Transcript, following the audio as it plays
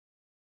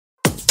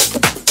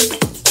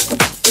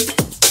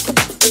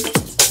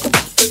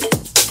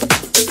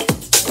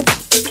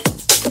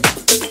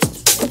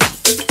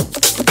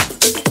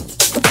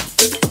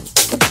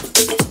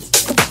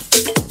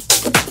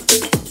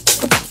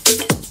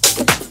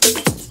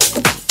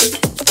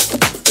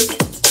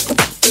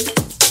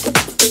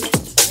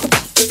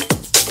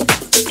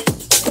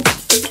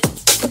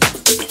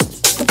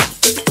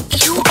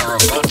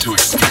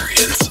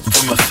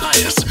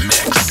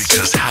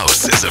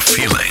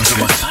feeling. The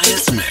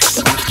Matthias Mix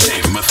with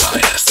Dave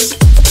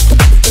Matthias.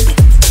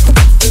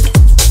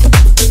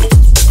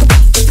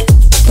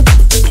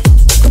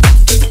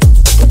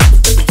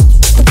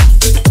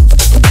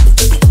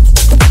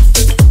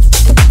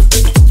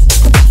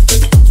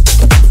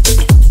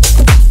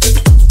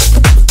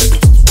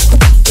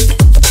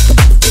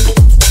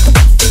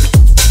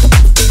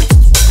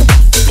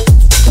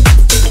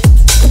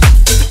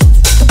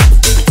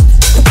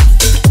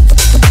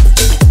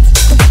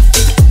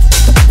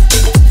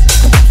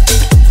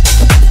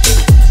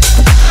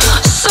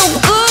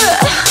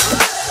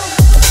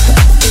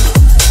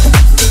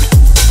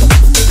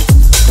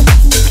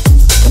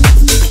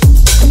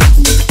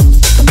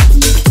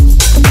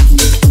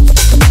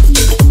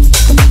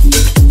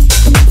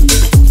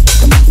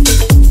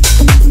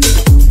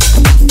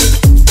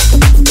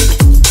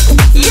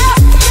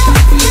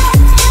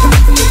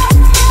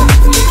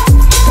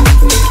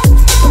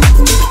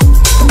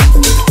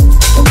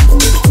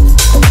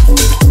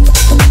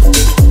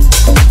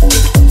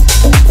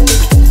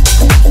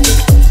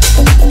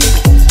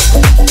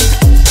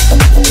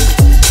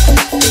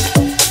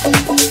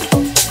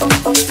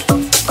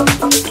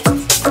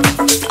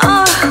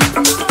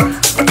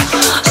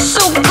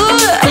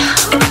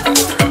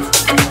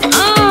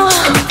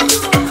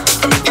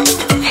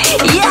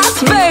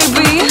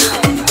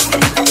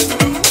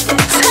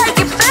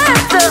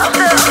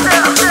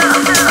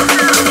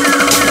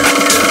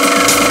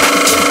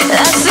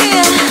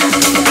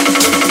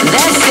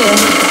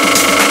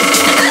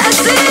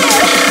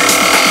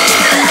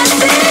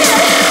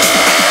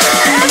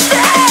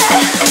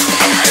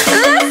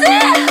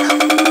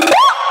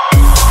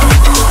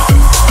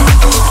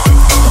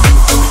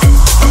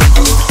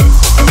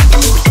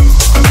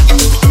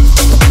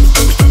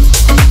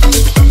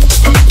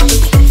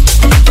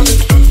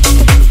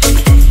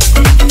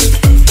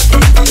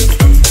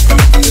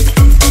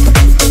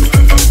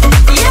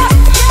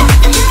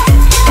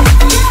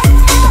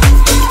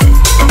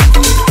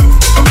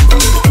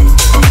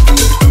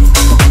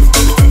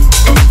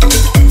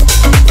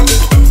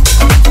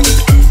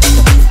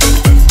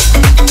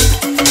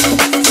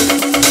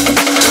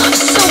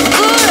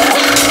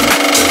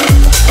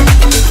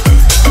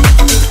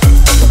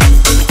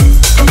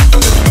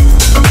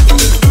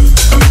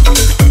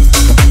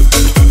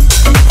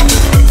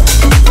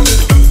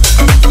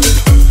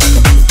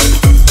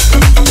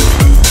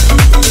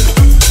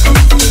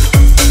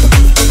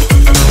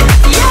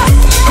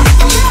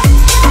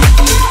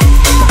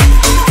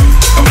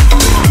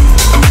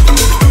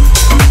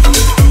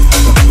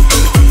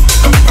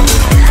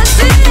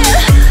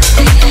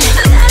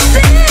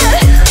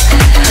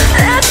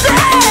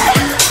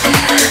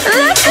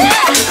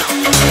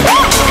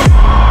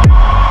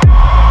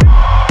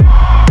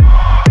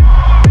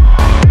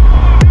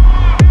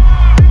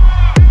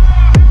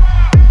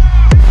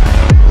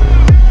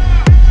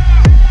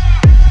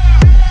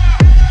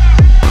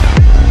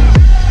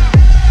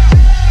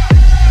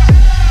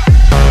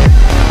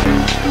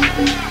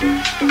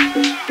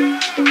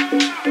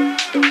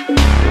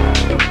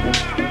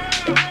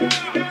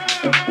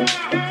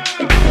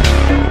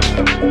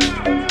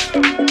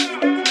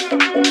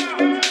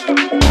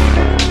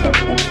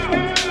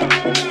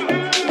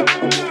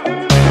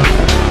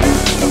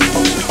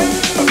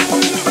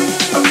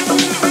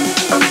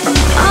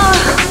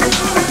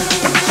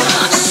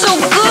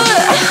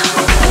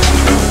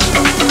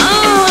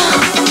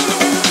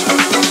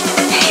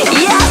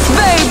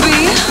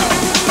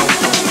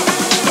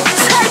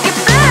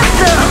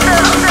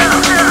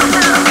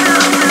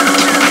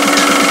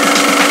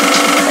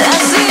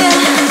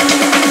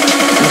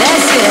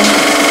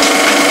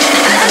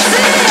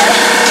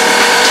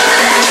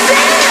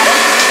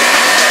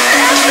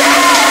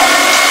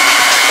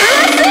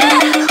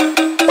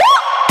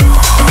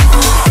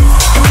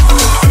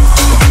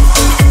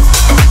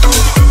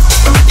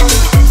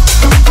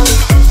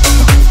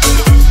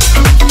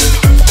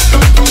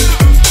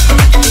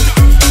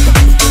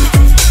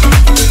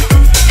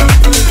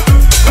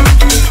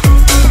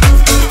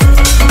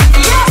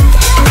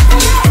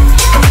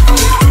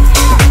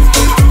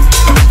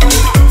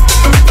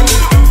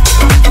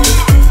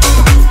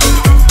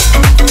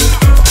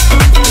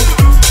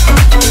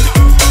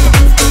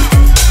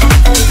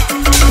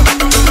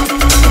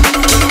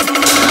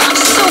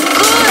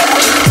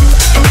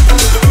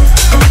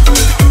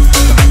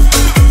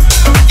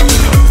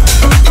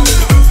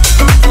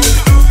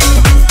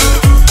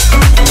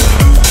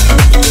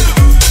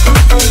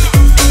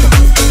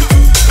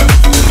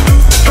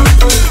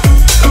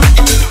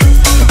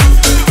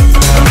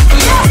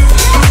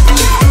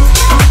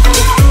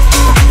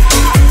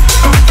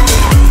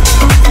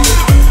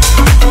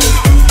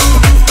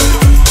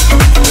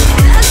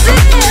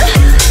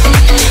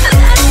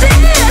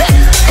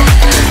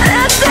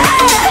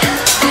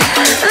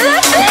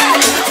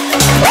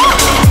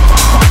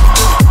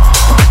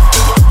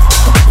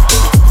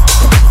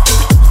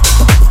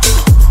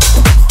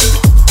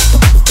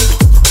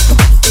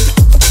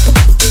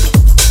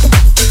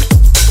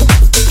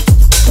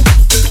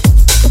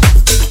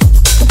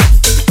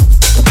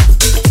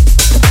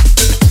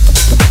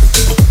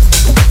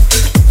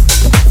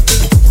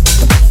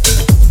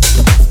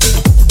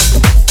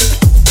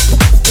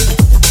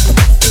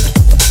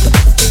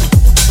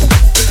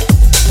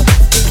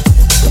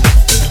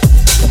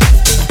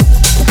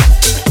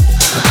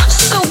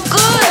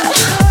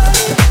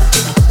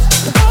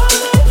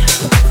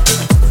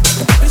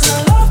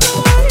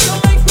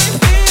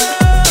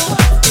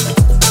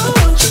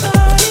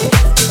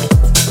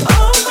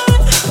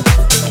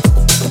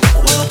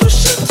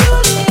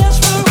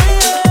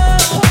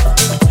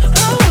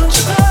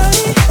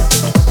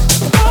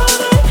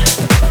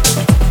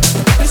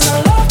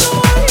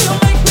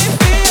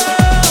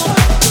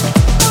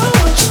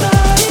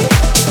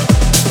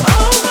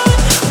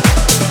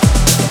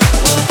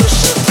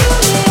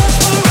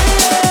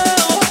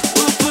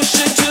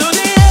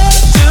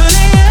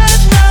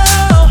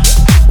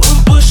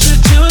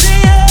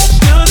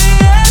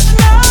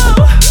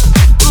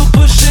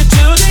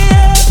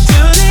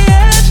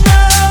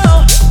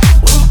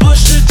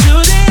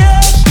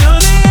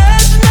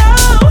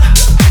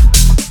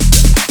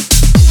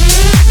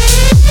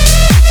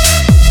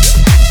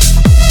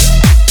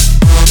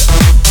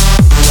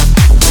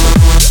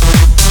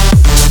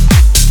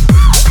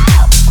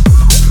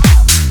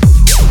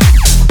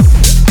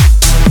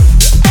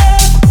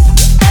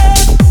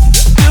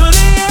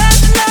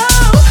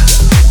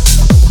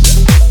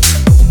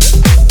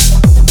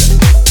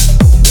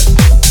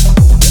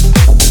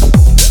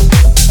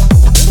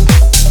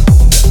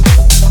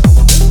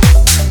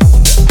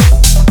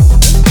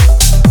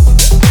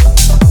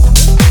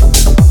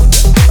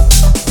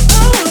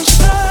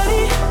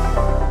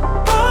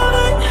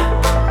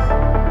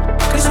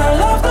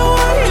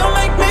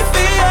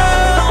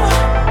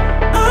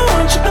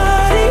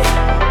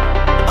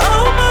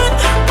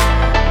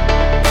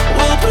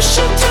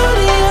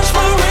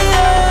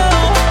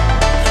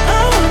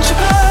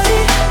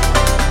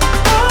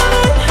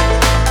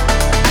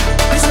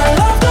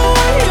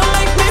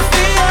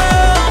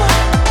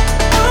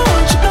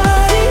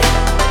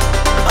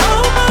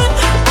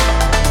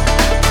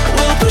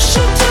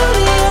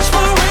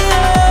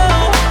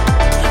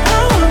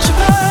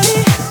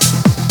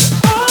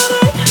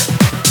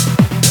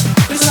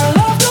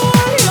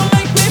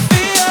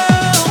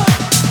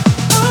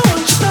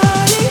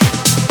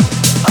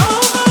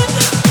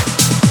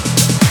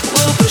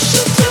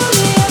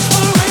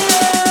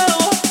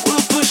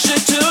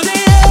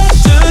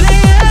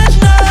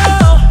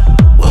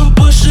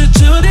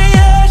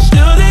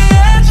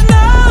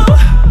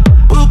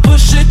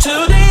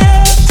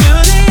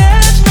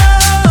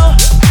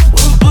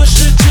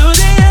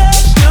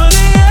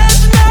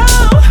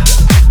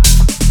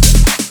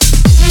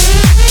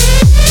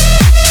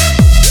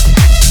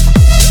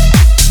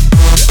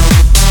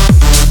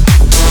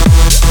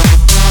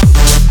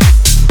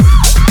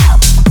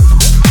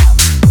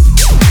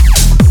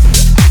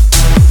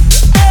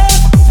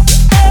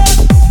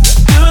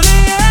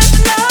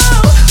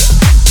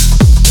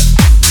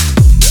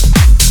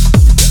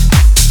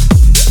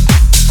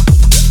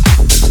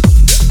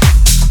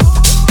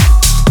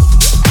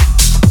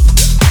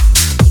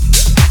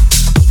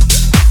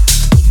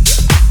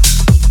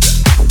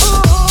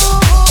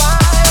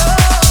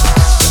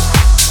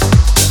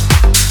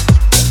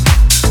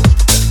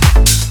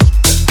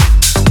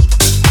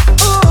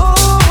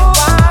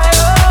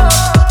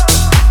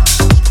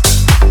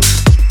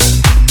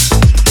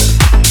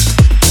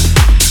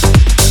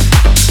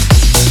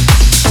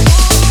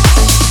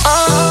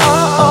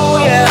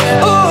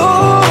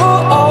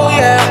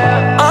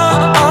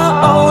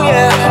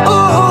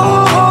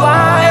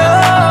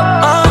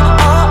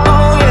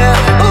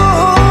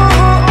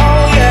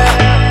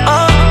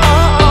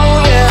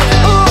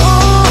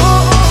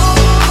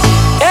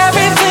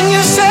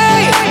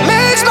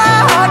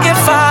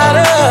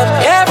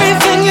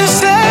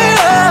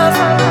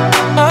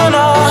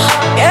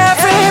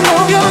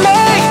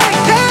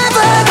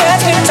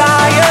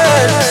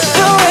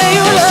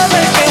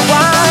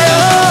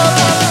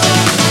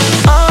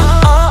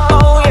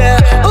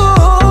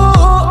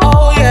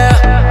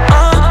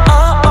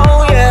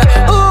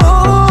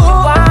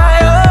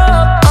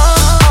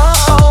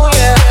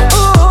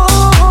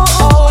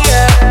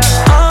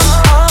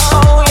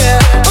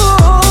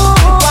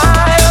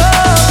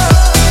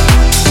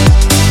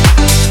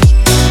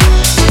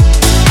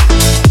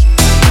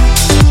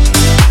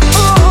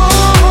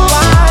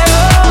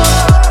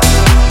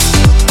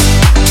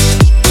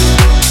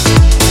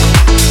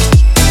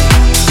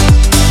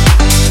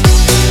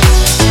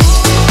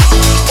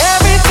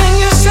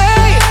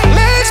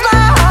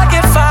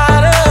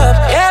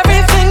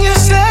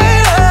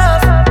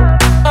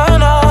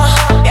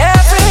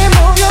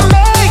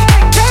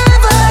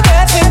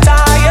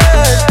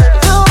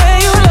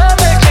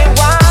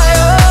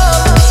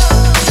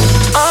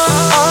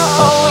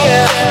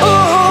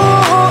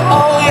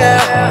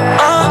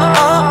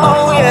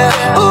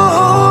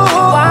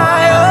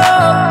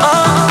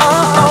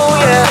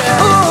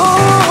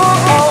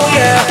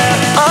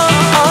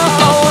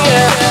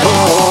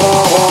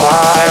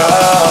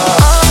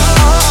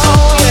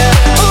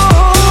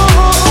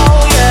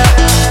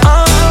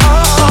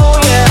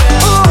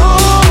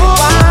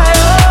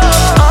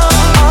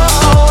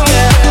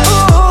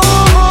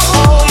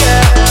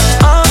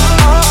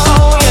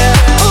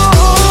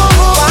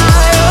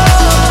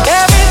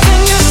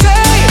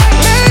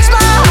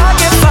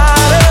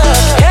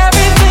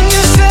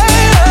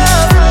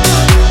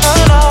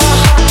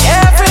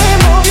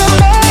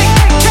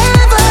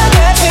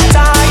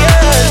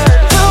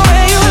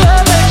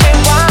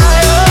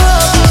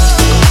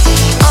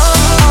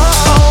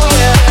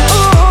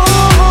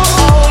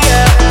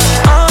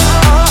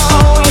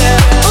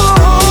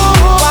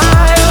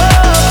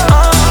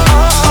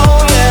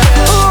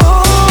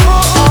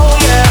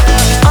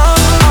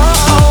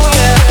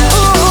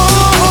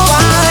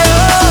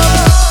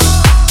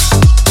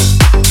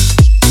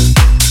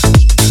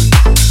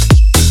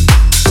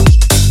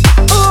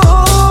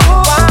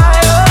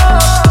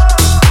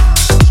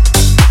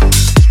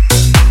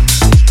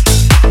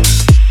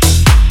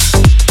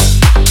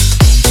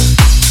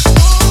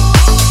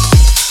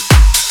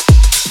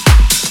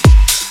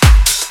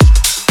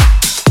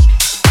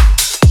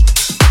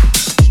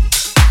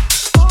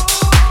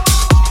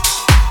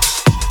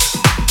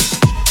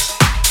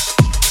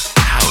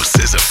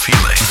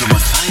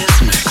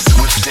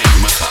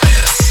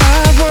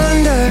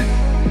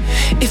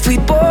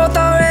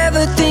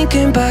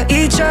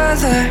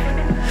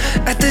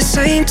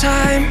 same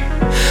time,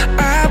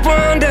 I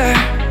wonder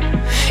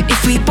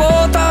if we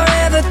both are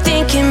ever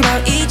thinking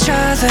about each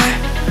other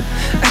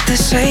at the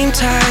same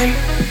time.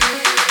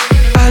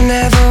 I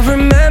never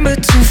remember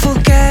to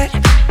forget.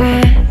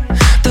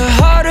 The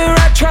harder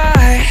I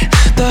try,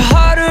 the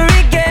harder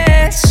it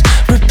gets.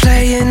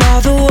 Replaying all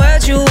the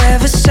words you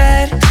ever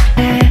said.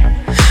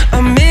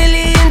 A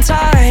million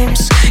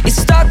times, it's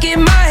stuck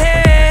in my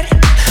head.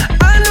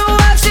 I know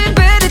I've seen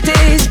better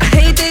days. I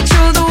hate that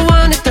you're the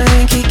one to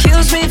thank. It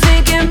kills me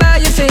thinking about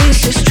your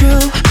face. It's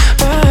true.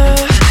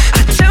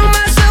 I tell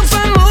myself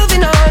I'm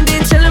moving on,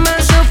 been telling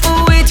myself for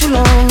way too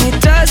long. It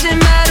doesn't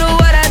matter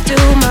what I do,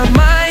 my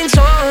mind's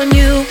on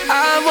you.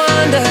 I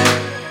wonder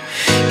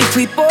if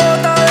we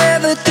both are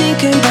ever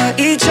thinking about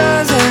each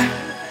other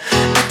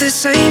at the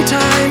same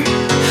time.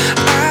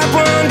 I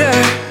wonder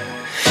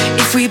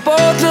if we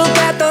both look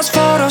at those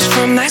photos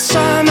from that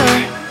summer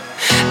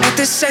at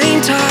the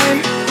same time.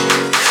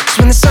 'Cause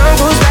when the sun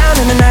goes down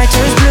and the night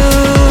turns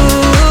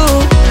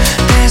blue,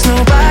 there's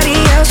nobody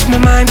else in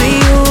my mind but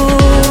you.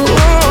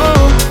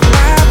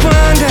 I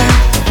wonder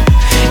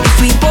if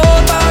we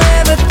both are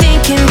ever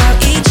thinking about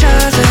each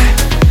other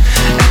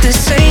at the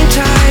same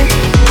time,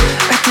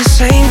 at the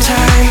same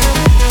time.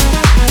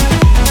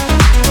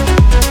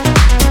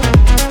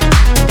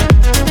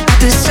 At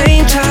the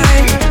same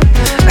time,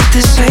 at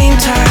the same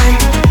time.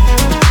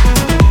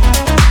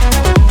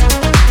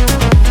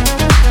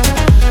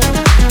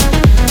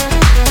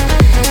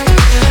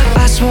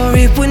 I swore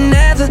it would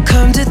never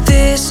come to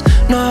this,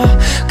 no.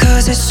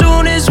 'Cause as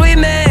soon as we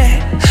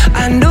met,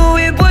 I knew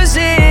it was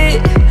it.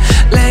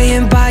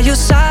 Laying by your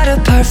side, a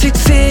perfect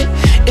fit,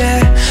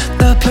 yeah.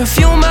 The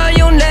perfume on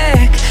your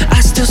neck, I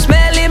still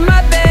smell in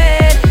my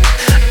bed.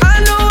 I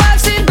know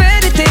I've seen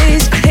better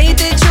days. I hate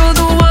that you're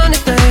the one to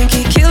thank.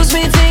 It kills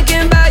me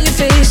thinking about your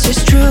face.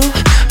 It's true.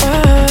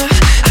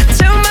 I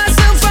tell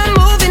myself I'm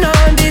moving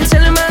on, been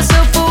telling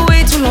myself for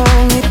way too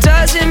long. It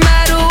doesn't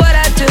matter what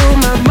I do,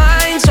 my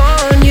mind's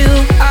on you.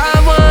 I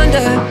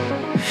wonder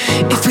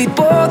if we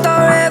both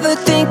are ever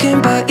thinking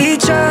about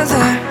each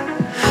other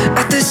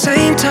at the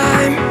same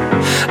time.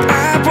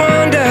 I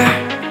wonder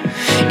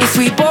if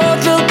we both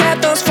look at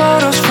those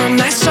photos from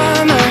that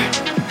summer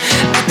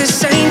at the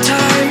same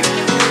time.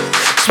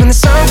 'Cause when the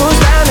sun goes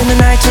down and the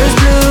night turns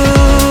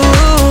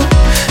blue,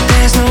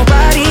 there's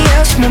nobody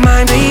else in my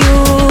mind but you.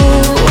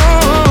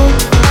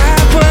 I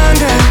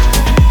wonder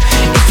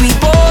if we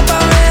both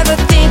are ever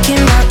thinking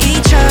about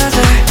each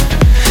other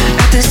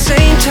at the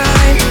same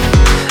time,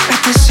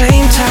 at the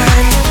same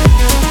time.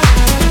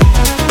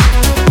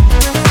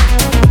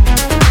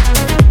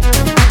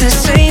 At the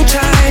same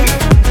time,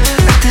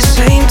 at the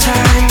same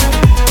time.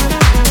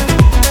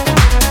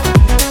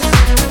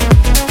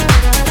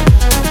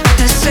 At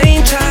the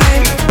same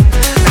time,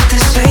 at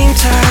the same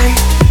time.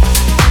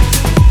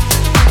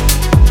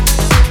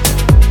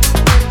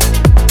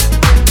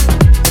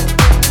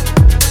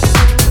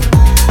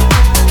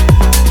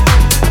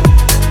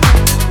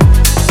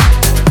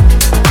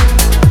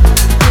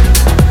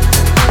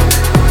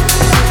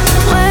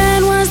 When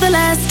was the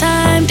last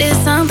time did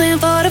something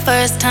for the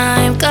first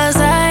time? 'Cause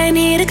I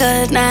need a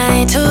good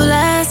night to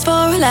last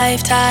for a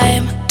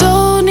lifetime.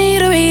 Don't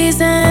need a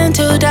reason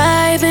to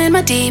dive in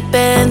my deep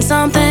end.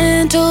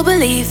 Something to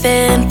believe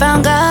in.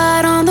 Found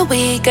God on the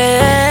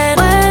weekend.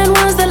 When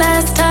was the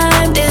last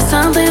time did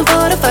something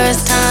for the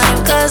first time?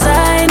 'Cause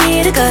I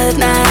need a good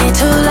night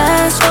to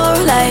last for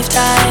a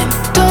lifetime.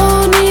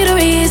 Don't need a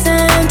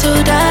reason to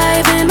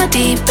dive in my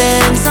deep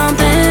end.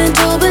 Something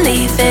to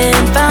believe in.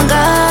 Found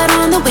God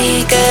on the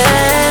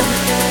weekend.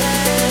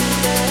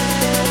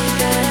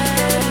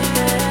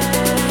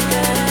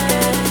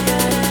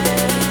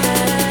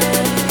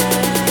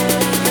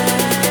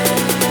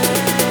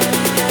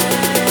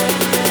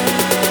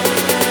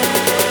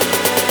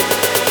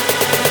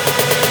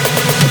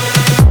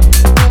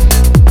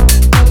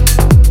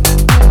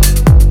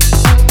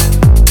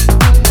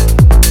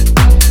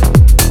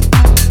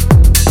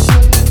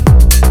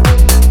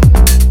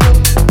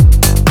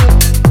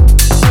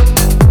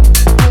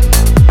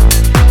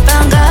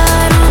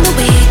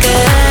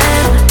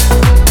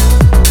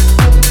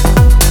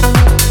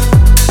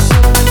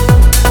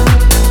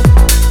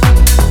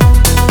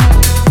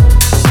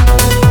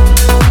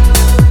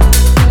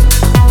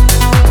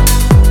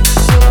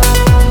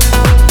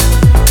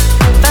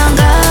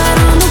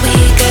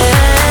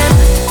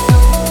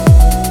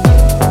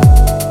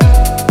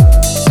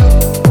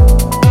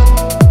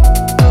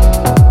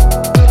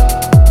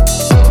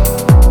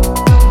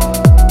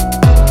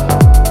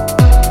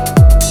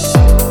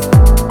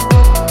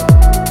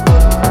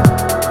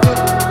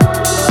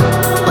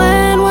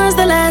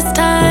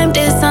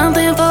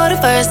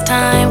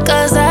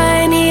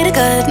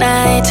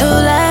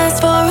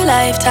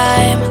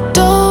 lifetime.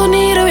 Don't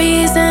need a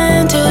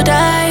reason to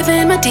dive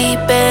in my deep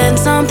end.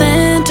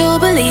 Something to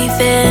believe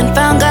in.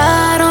 Found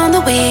God on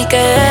the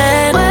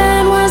weekend.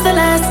 When was the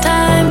last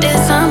time? Did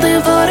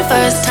something for the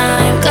first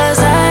time. 'Cause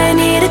I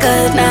need a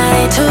good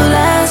night to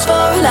last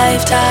for a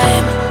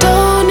lifetime.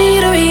 Don't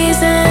need a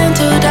reason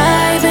to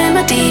dive in my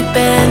the deep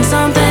end,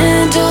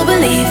 something to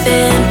believe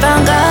in.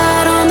 Found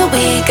God on the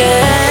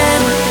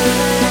weekend.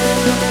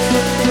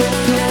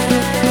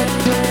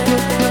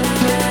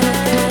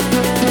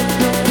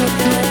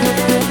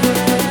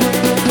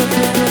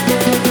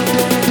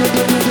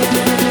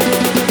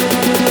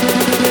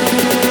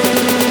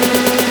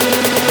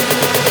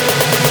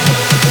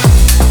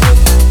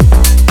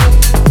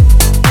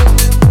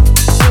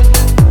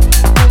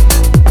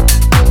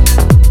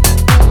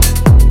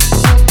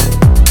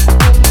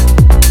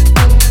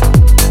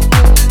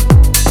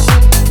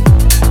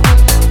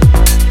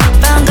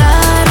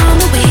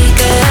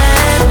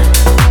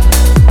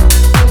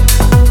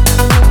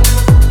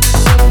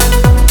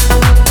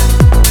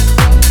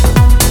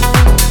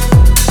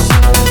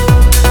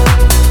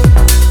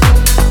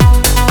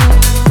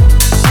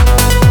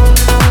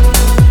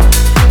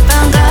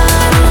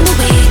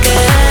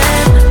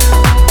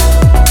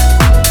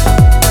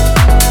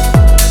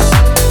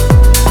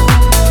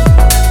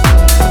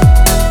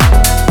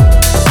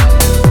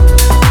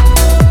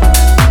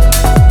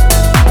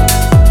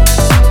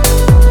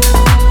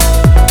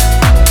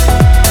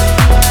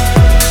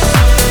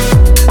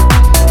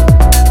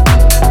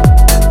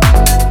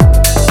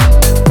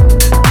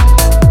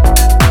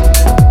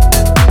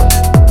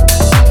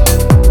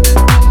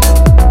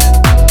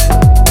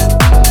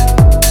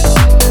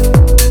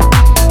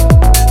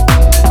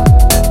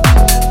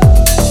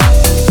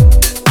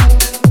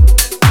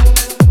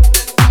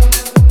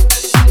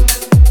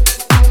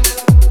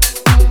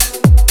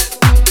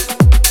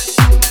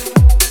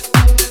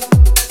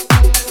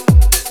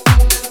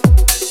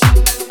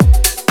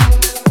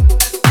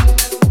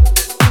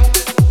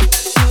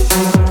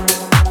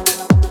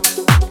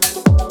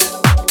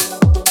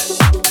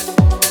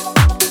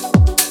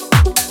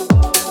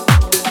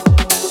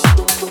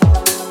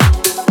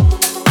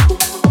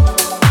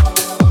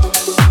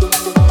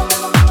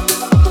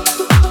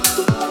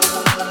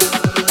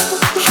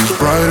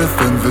 Brighter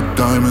than the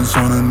diamonds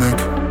on her neck,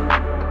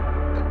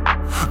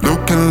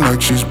 looking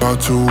like she's about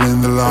to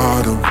win the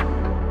lotto.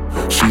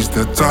 She's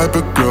the type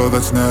of girl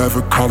that's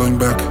never calling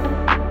back,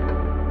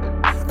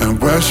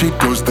 and where she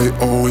goes they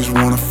always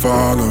wanna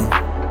follow.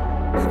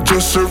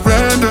 Just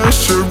surrender,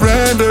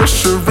 surrender,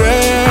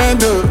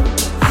 surrender.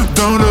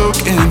 Don't look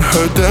in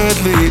her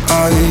deadly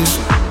eyes.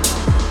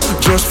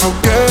 Just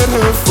forget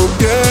her,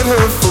 forget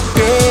her,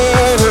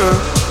 forget her.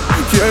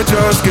 Yeah,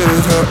 just get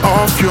her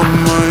off your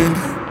mind.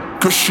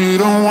 Cause she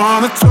don't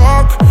wanna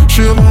talk,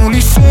 she'll only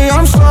say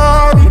I'm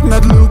sorry.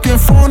 Not looking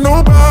for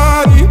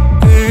nobody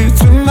here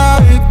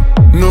tonight.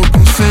 No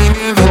kissing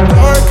in the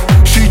dark,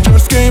 she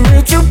just came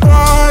here to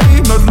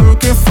party. Not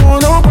looking for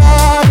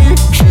nobody,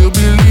 she'll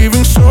be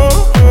leaving so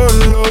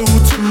low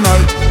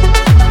tonight.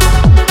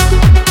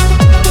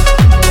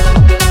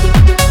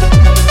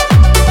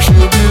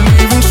 She'll be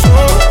leaving so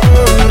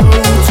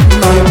low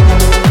tonight.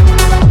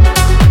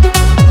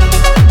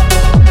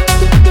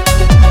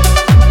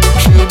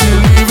 She'll be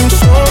leaving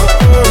so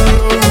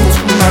low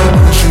tonight.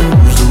 When she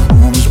moves, the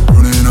room is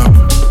burning up.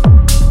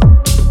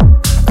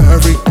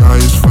 Every guy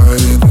is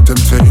fighting the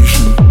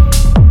temptation.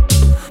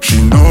 She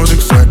knows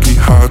exactly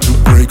how to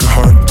break a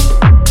heart,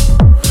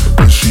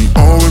 but she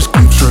always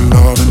keeps her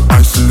love in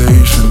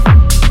isolation.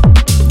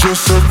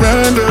 Just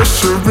surrender,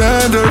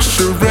 surrender,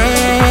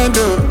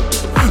 surrender.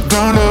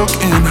 Don't look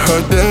in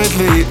her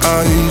deadly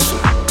eyes.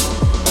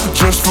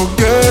 Just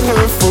forget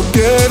her,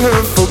 forget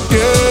her,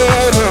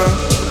 forget her.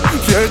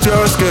 Yeah,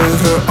 just get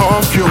her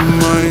off your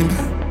mind.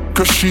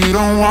 Cause she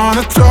don't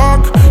wanna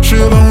talk,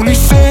 she'll only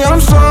say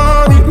I'm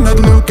sorry. Not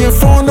looking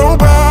for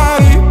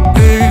nobody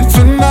here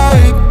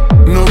tonight.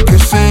 No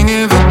kissing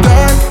in the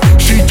dark,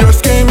 she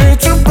just came here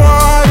to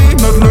party.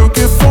 Not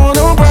looking for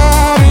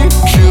nobody,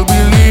 she'll be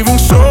leaving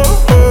so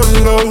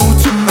low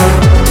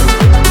tonight.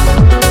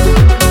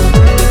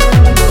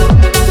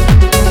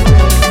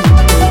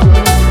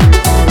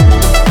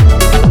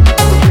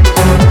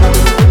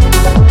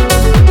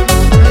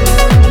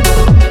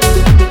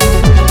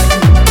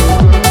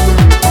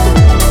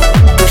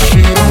 Cause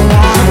she don't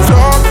wanna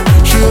talk,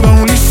 she'll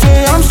only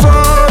say I'm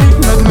sorry.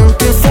 Not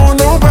looking for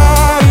nobody.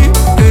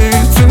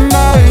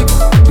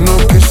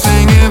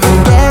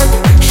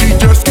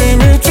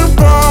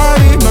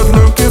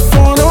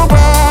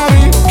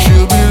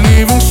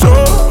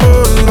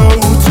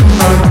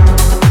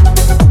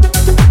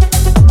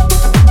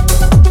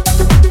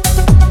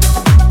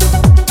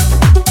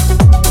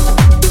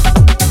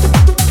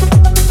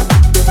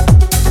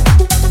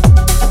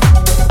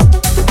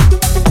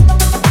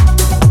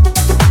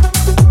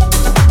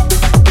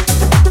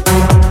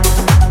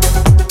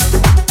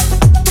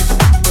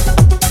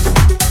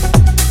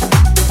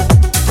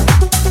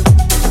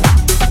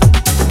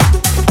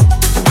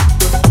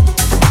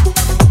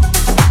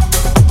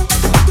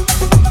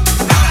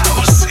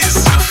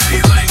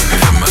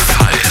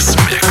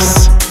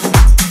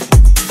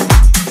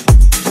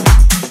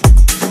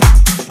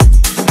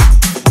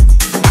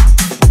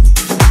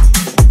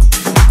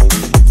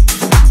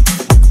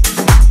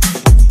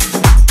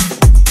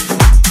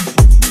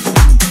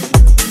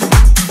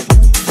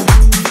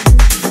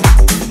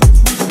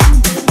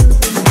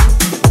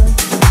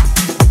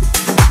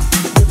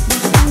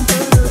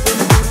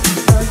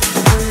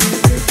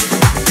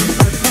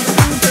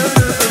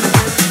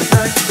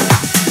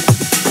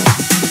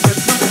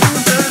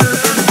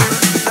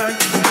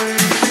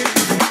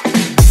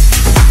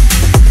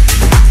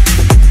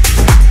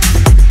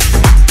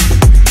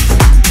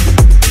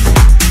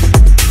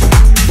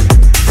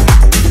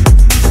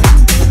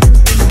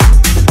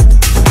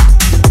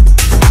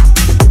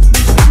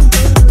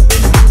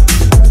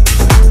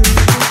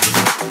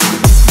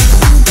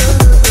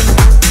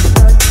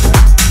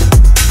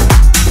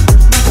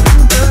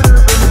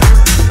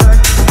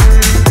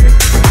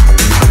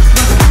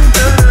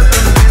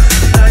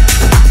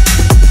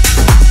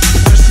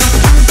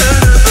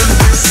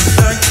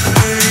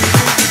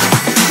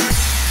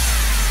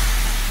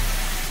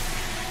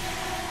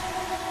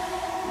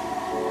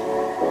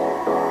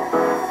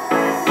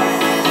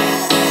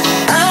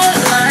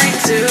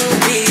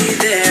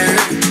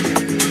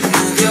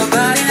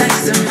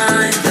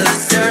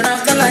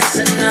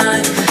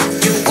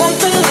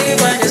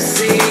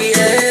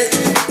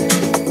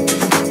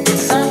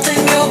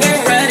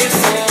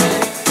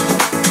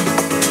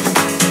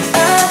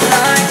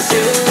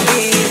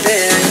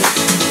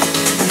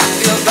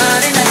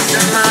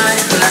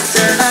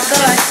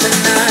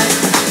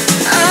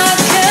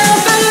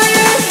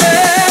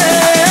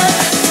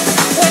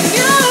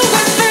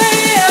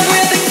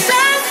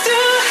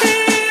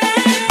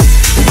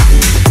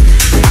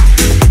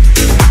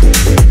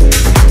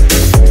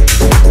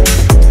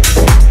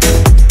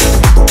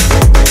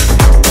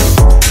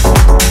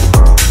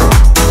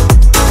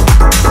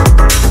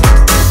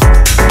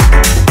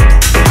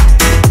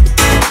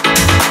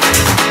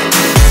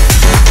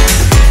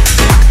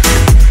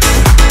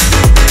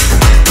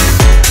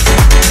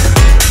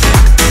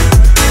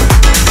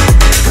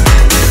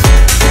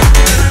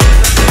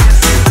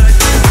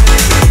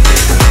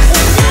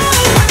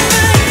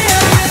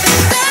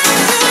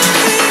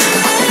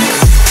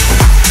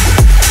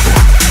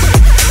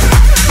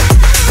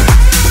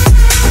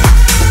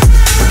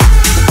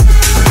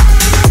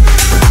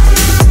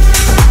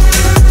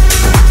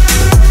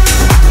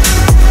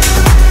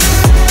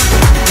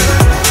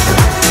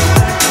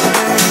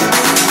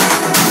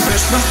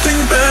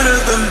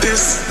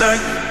 this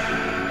night.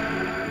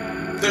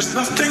 There's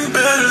nothing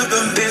better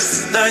than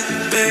this night,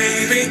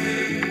 baby.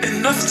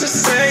 Enough to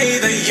say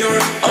that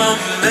you're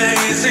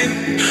amazing.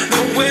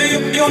 The way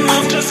your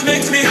love just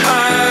makes me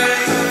high.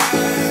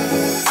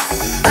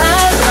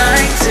 I'd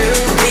like to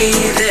be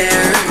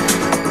there.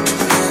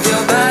 Move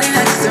your body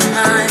next to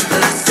mine.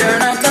 Let's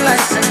turn off the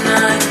lights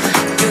tonight.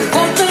 You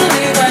won't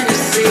believe when you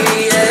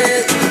see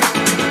it.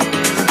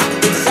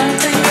 It's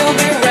something you'll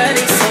be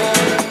ready for.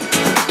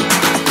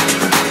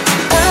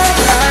 I'd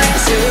like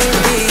to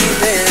be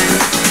there.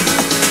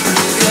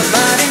 Move your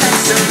body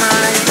next to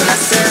mine.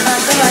 Let's turn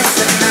off the lights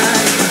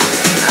tonight.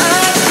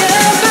 I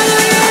can't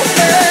believe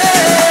it.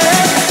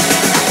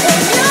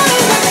 When you're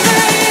with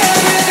me,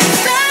 everything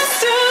starts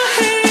to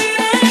heat.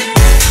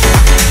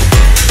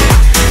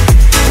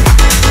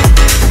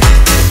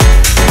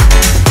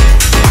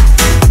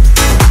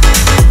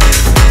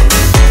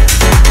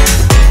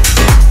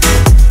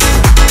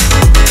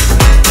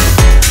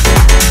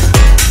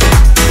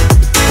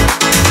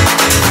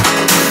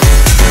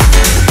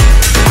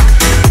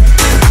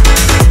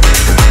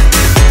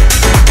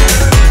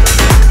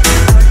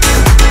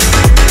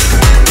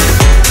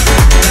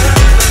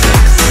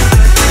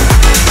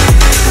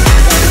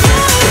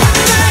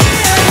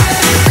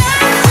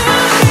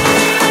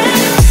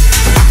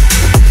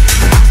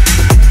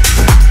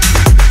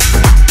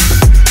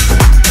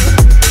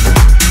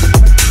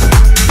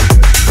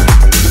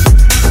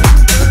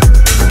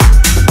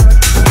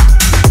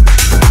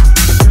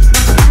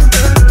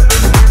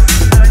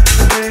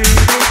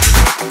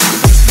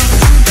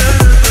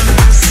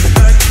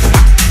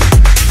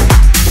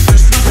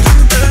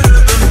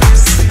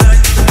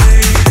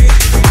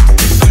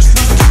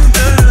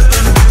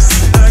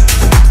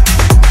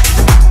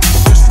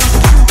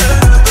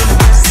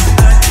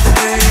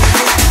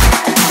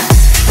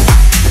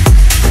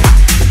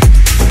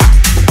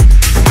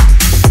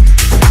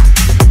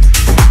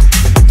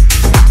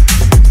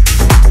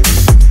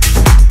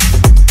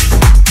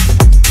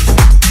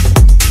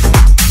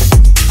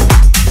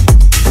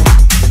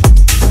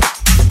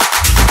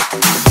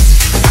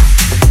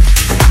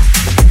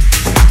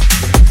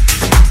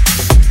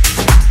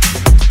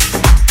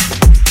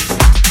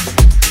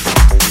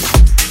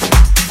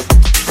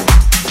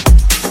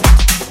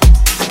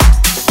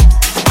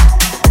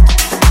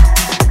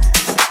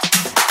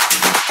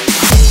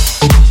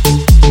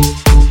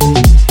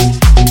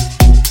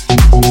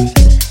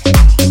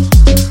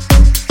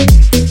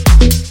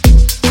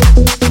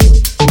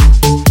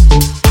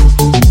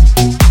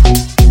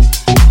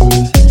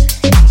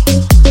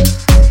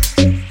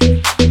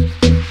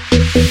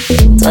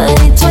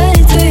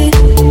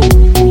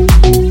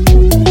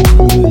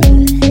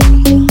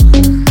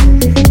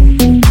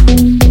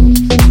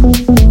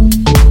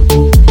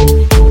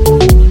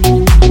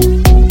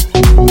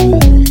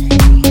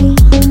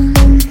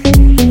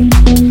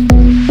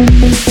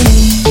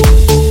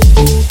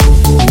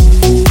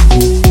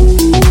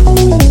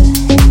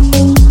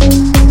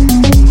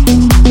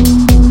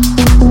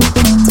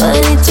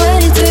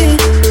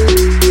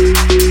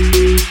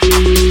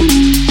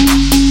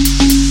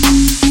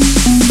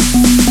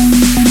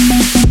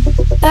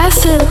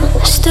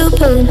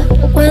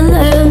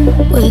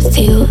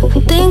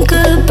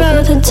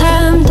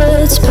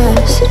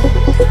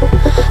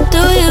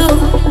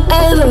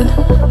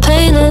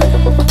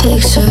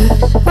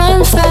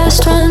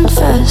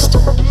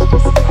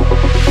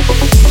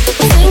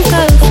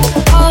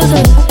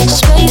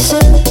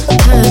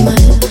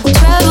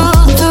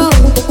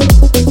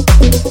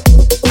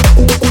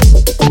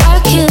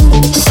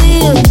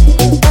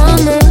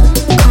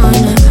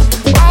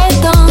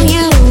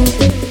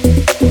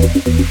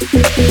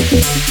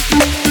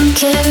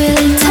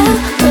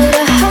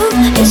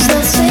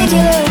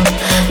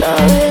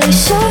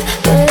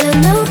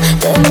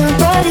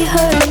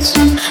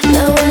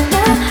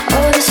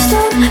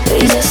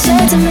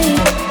 Said to me,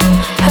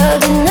 how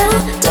did now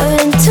turn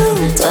into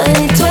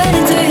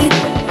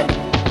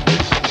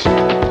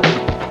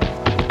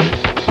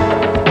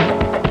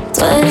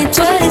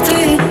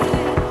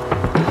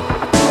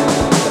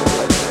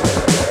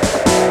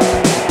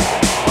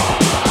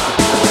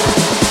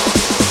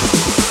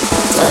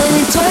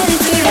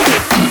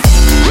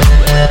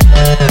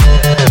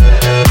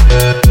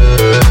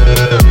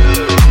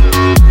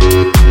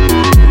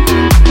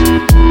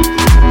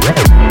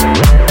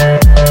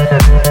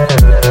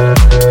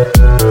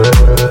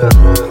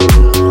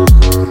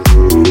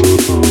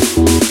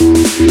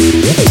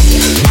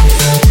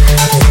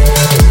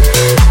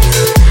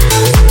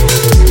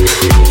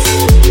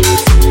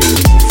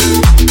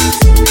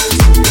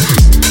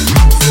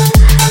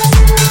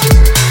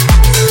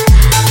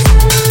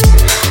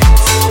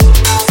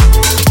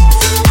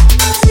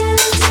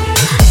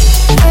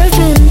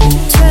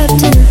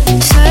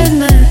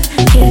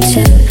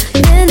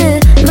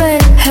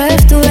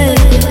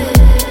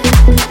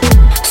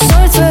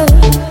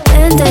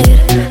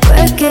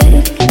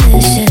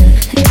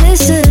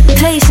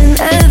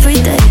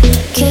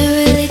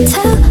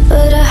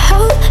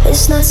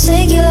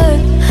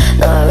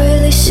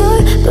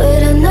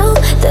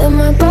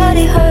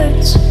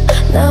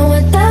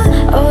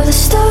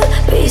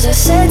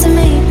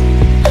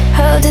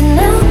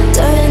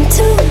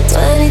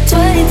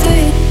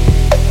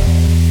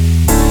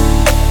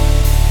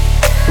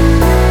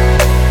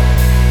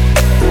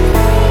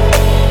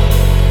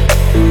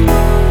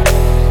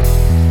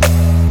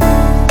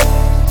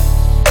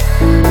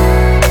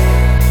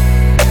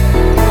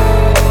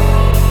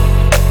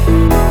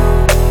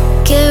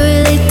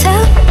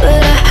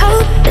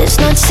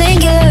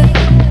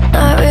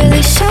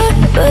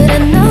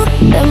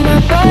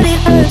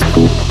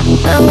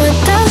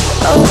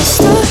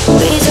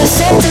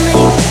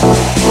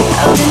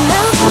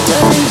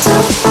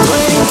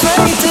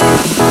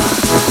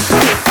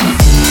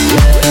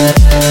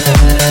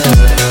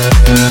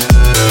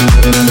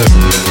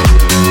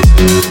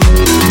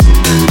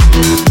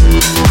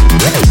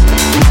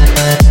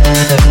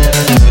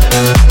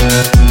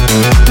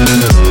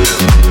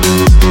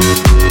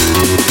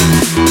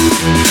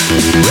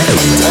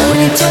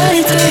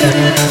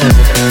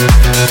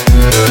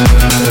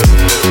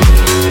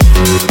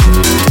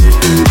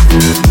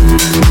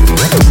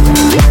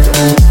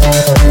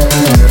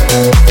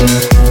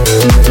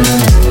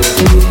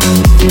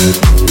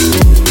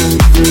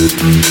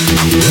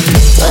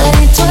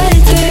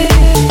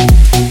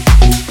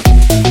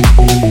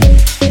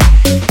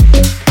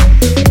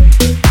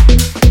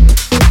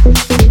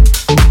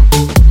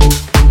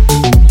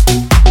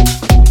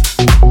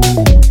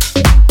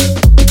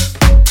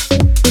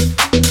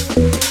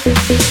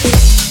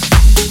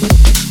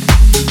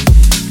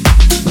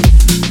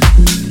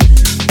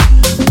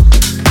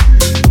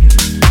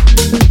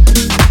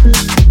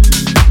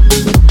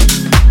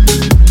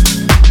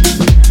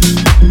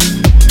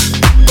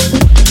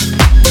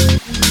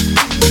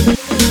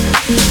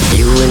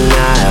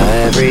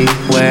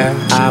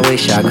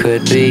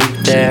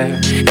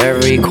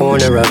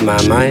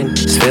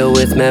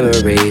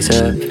Memories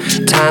of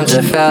times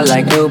that felt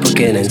like new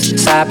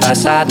beginnings. Side by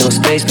side, no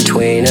space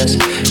between us,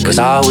 'cause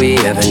all we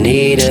ever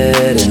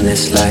needed in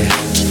this life.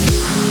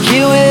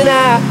 You and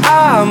I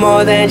are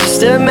more than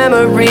just a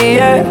memory,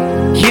 yeah.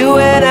 You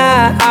and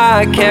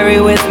I carry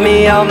with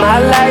me all my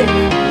life.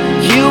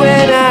 You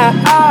and I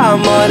are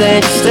more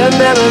than just a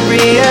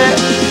memory, yeah.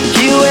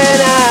 You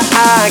and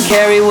I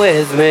carry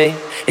with me.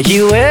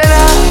 You and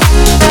I.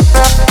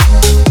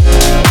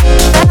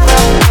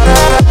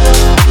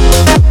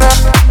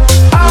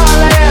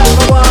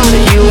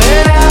 You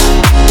and I,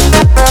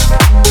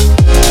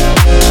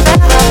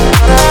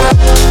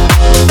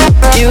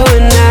 you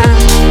and I,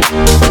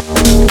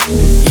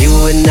 you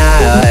and I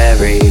are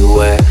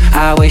everywhere.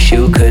 I wish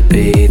you could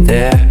be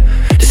there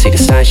to see the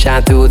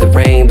sunshine through the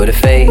rain, but it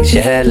fades.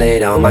 Your head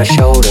laid on my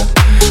shoulder,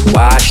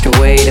 washed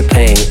away the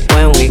pain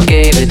when we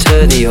gave it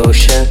to the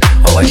ocean.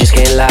 Oh, I just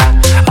can't lie.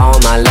 All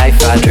my life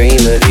I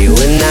dream of you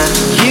and I.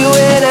 You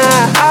and I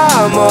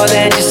are more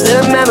than just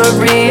a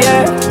memory,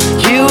 yeah.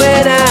 You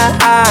and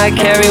I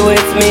carry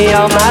with me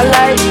all my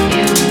life.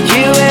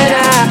 You and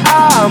I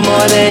are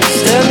more than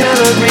just a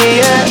memory,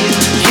 yeah.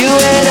 You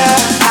and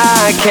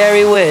I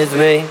carry with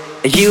me.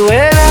 You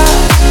and I.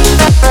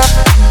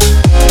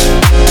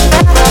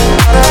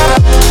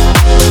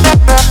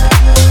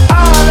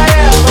 All I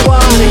ever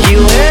wanted,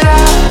 you and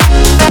I.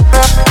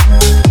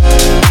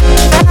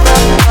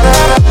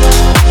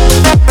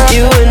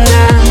 You and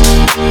I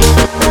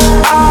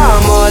are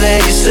more than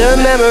just a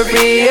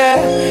memory, yeah.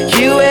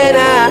 You and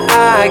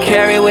I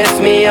carry with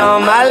me all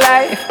my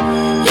life.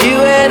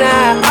 You and I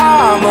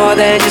are more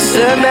than just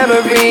a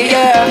memory,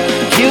 yeah.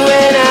 You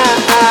and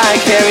I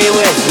carry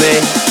with me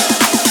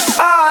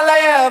all I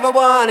ever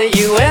wanted,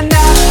 you and I.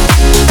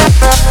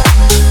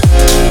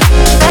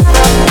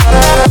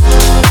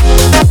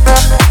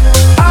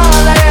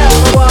 All I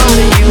ever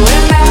wanted, you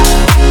and I.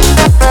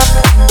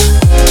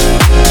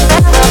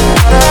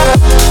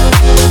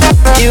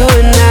 You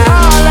and I.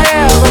 All I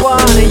ever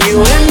wanted, you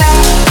and I.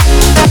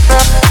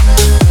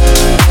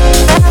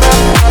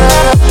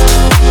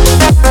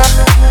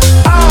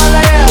 All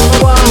I ever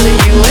wanted,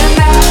 you and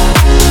I.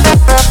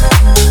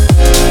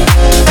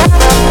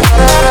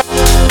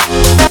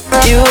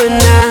 You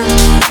and I.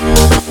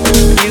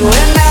 You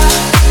and I.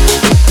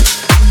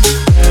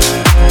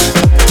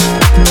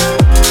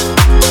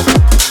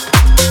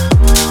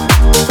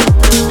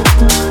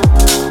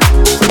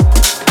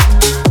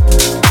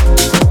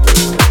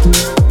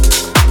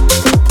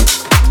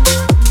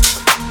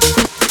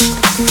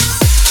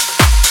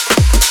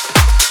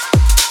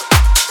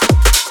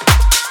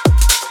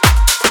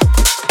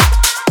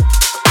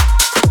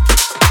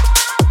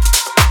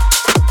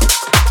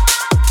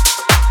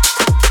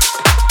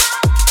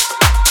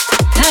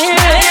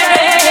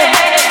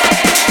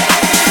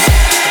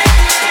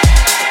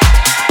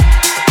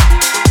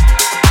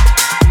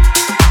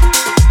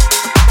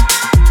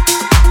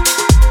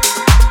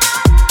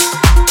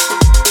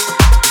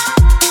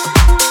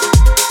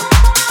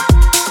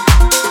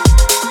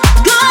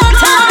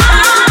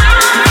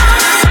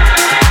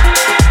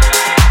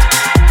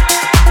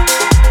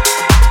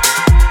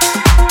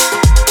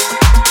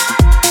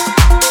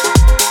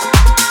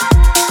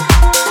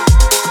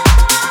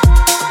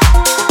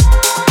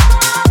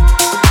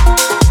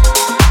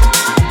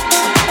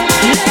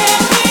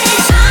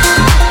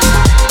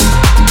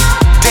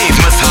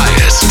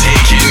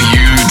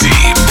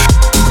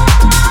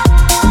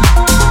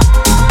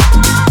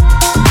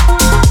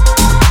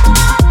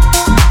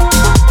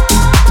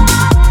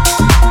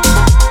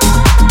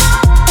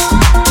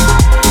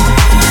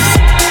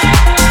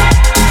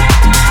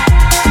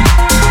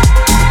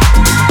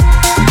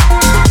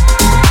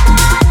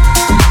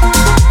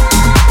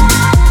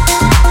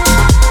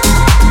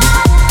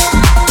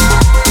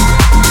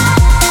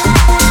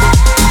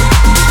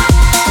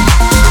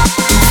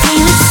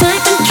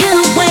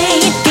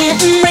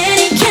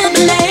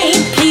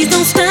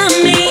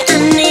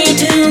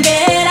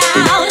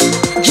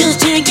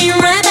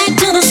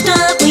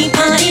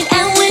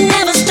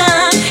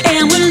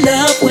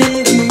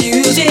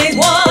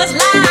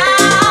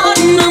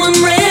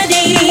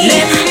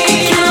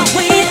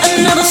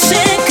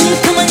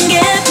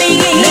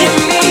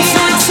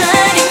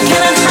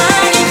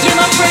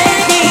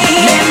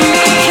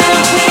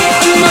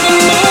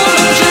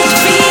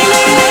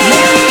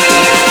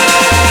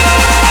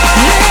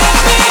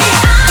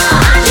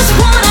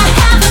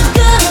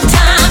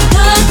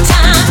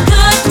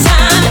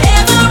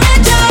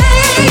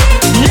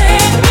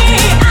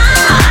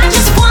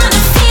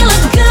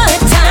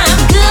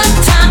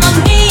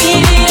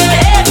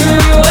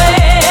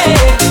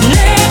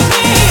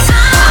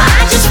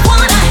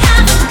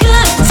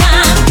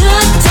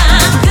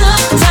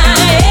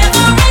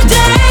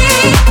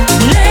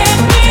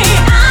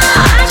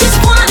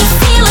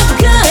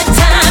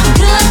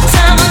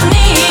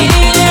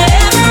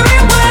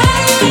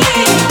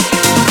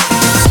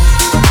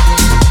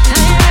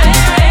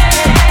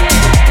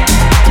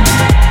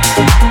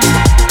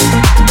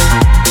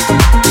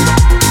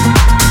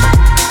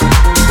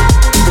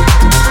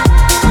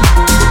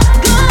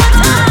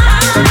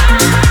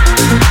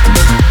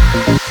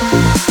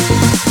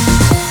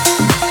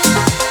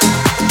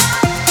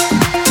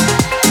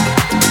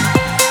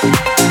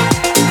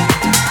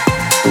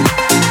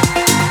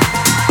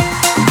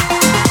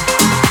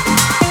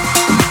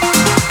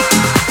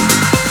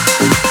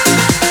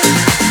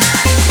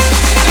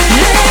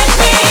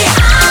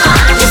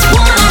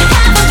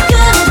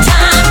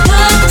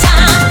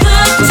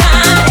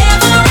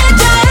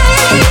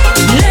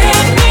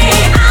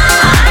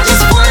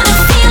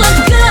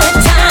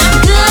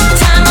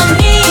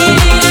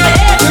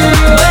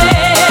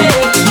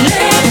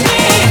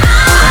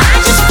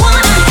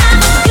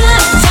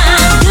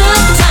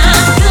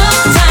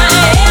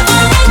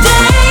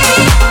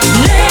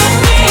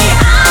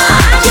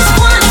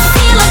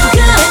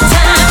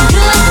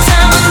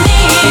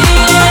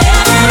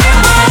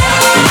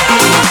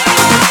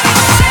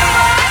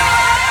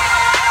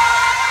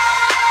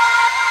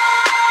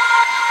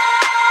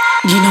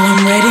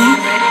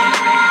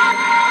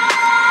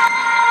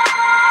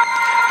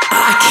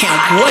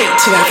 can't wait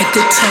to have a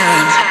good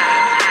time.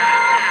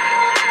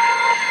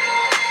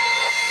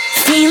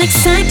 Feel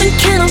excitement,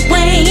 cannot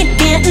wait.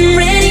 Getting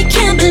ready,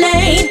 can't be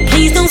late.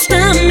 Please don't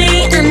stop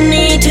me, I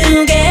need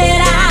to get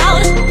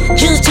out.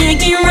 Just take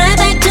me right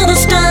back to the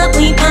start.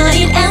 We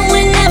partied and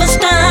we never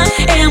stopped.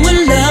 And we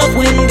loved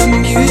when the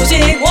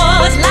music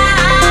was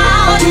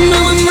loud.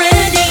 No, I'm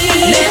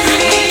ready.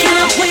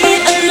 Cannot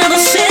wait another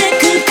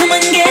second. Come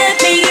and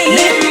get me.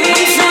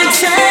 So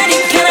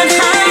excited, cannot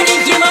hide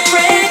it. Yeah, I'm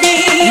ready.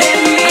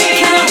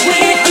 Cannot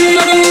wait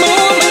another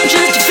moment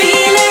just to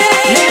feel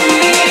it. Let me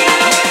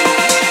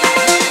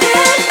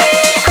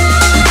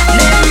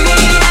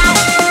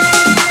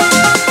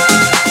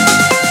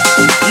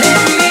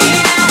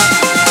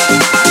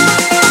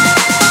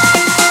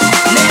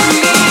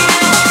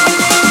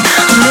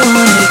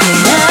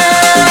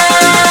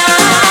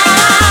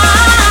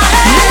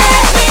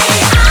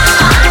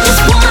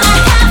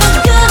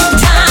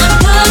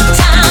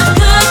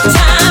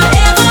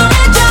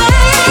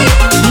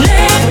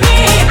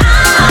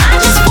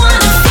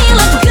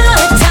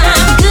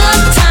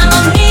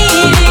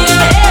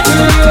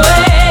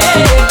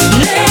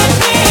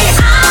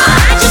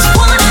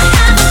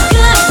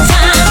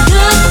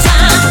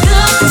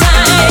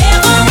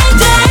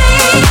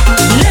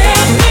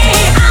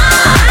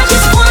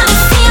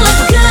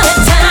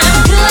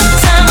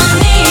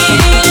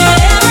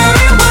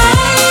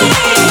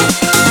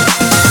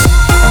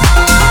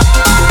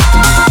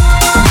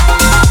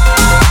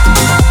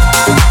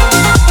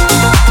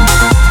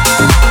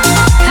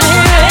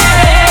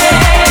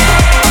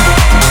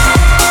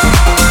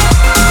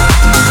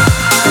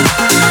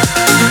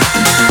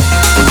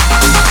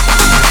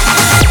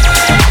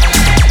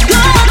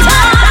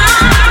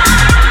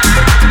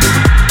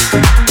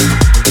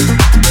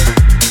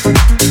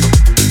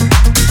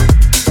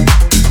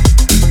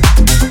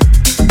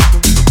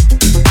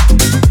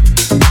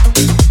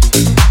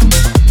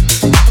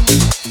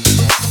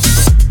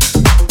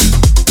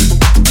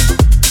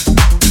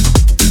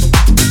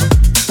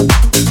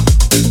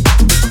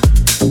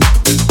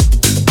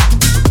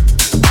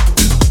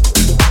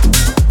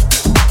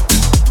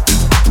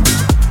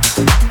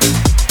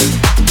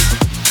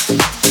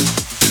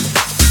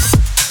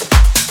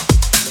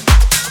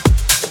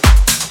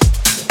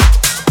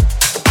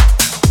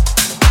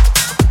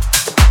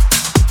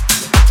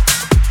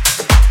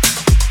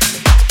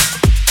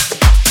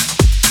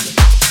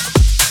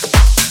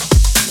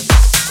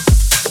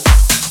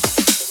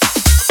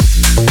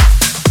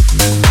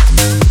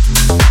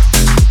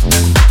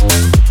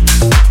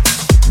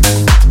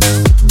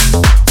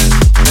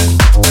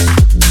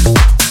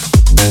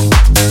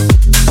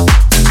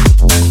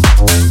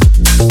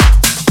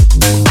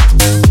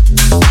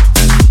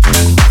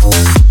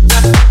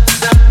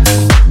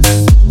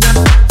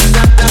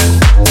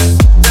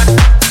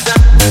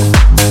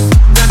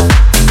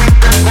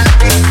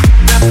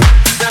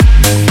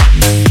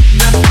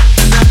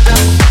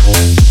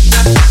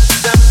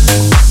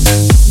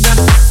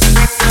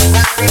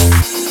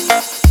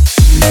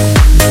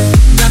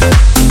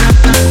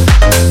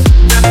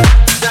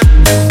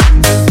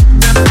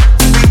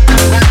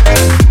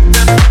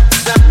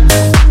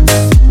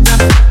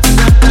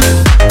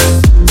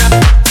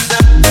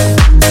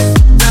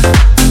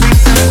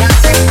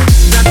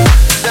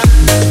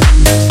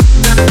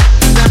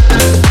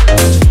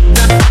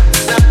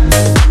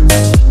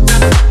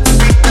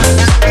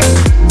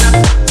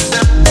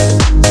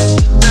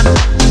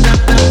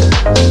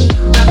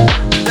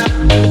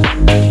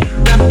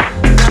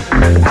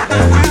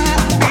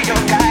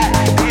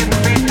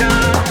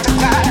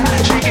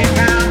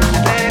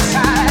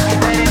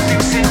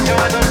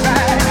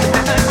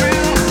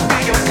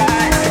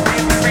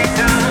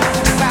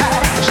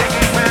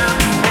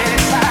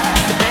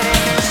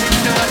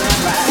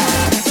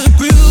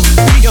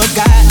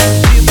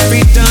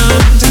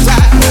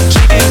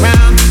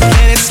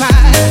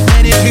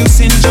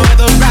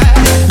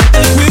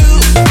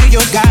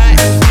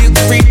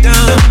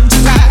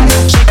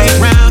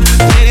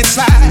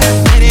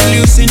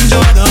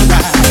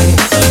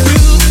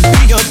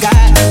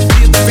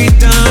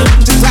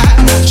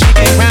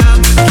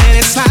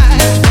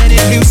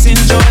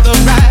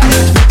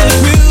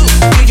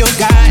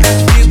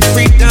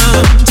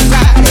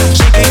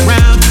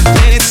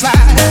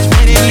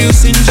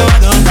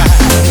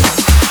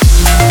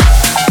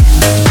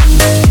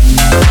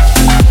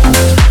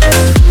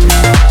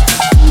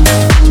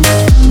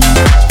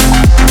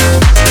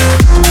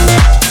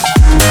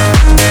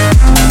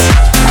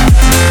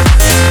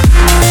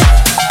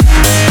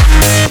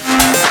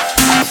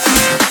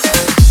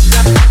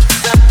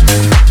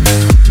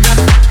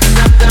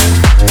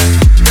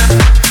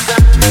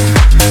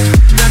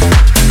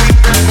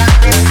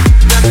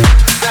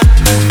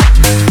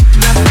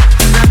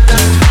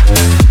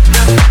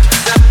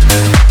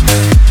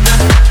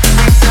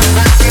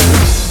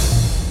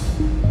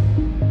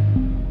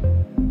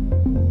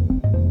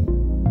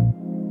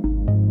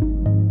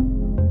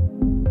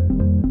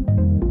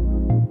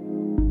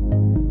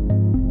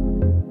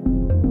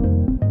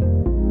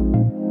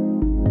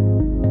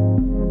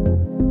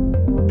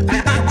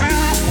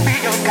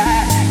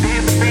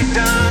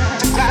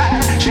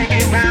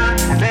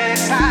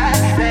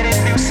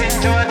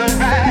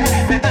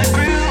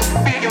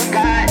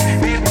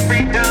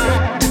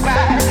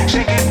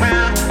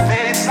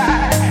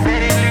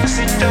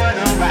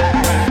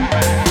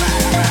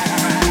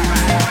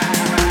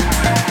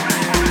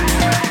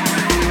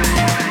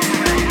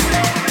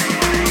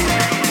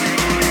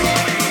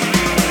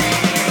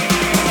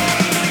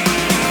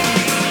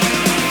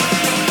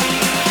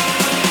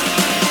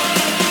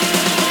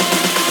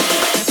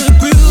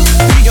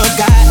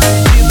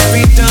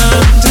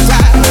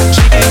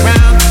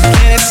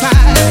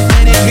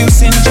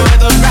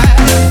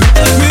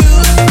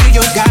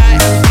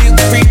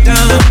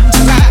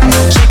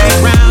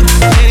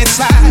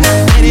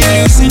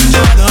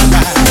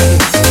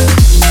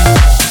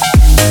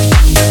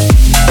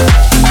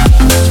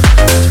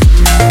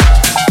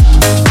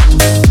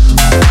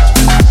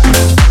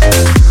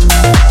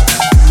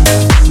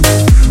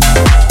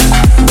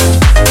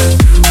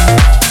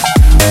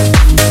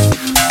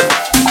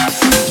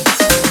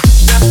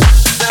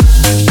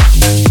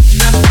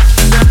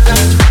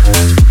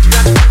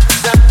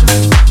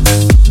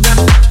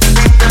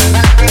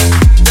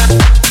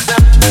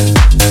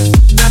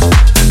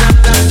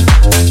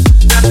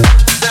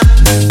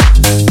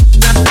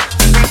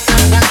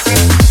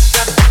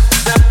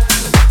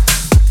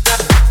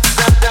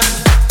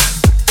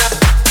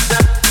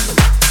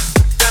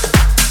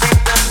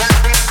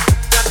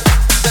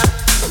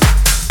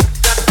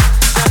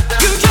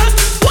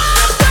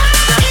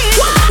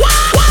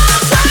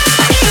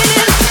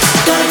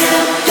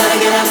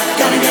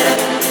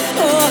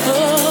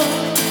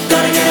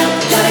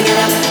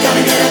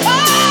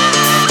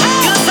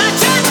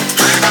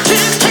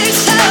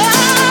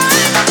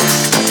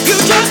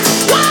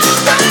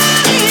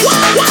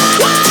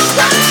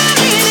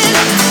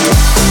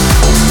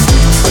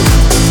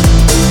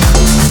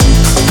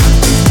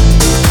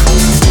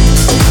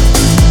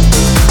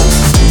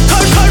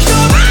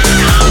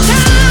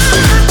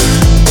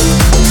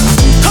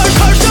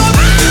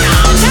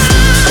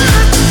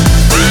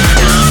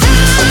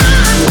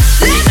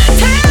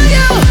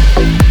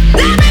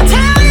Let me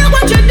tell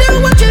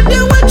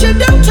you what you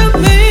do to me.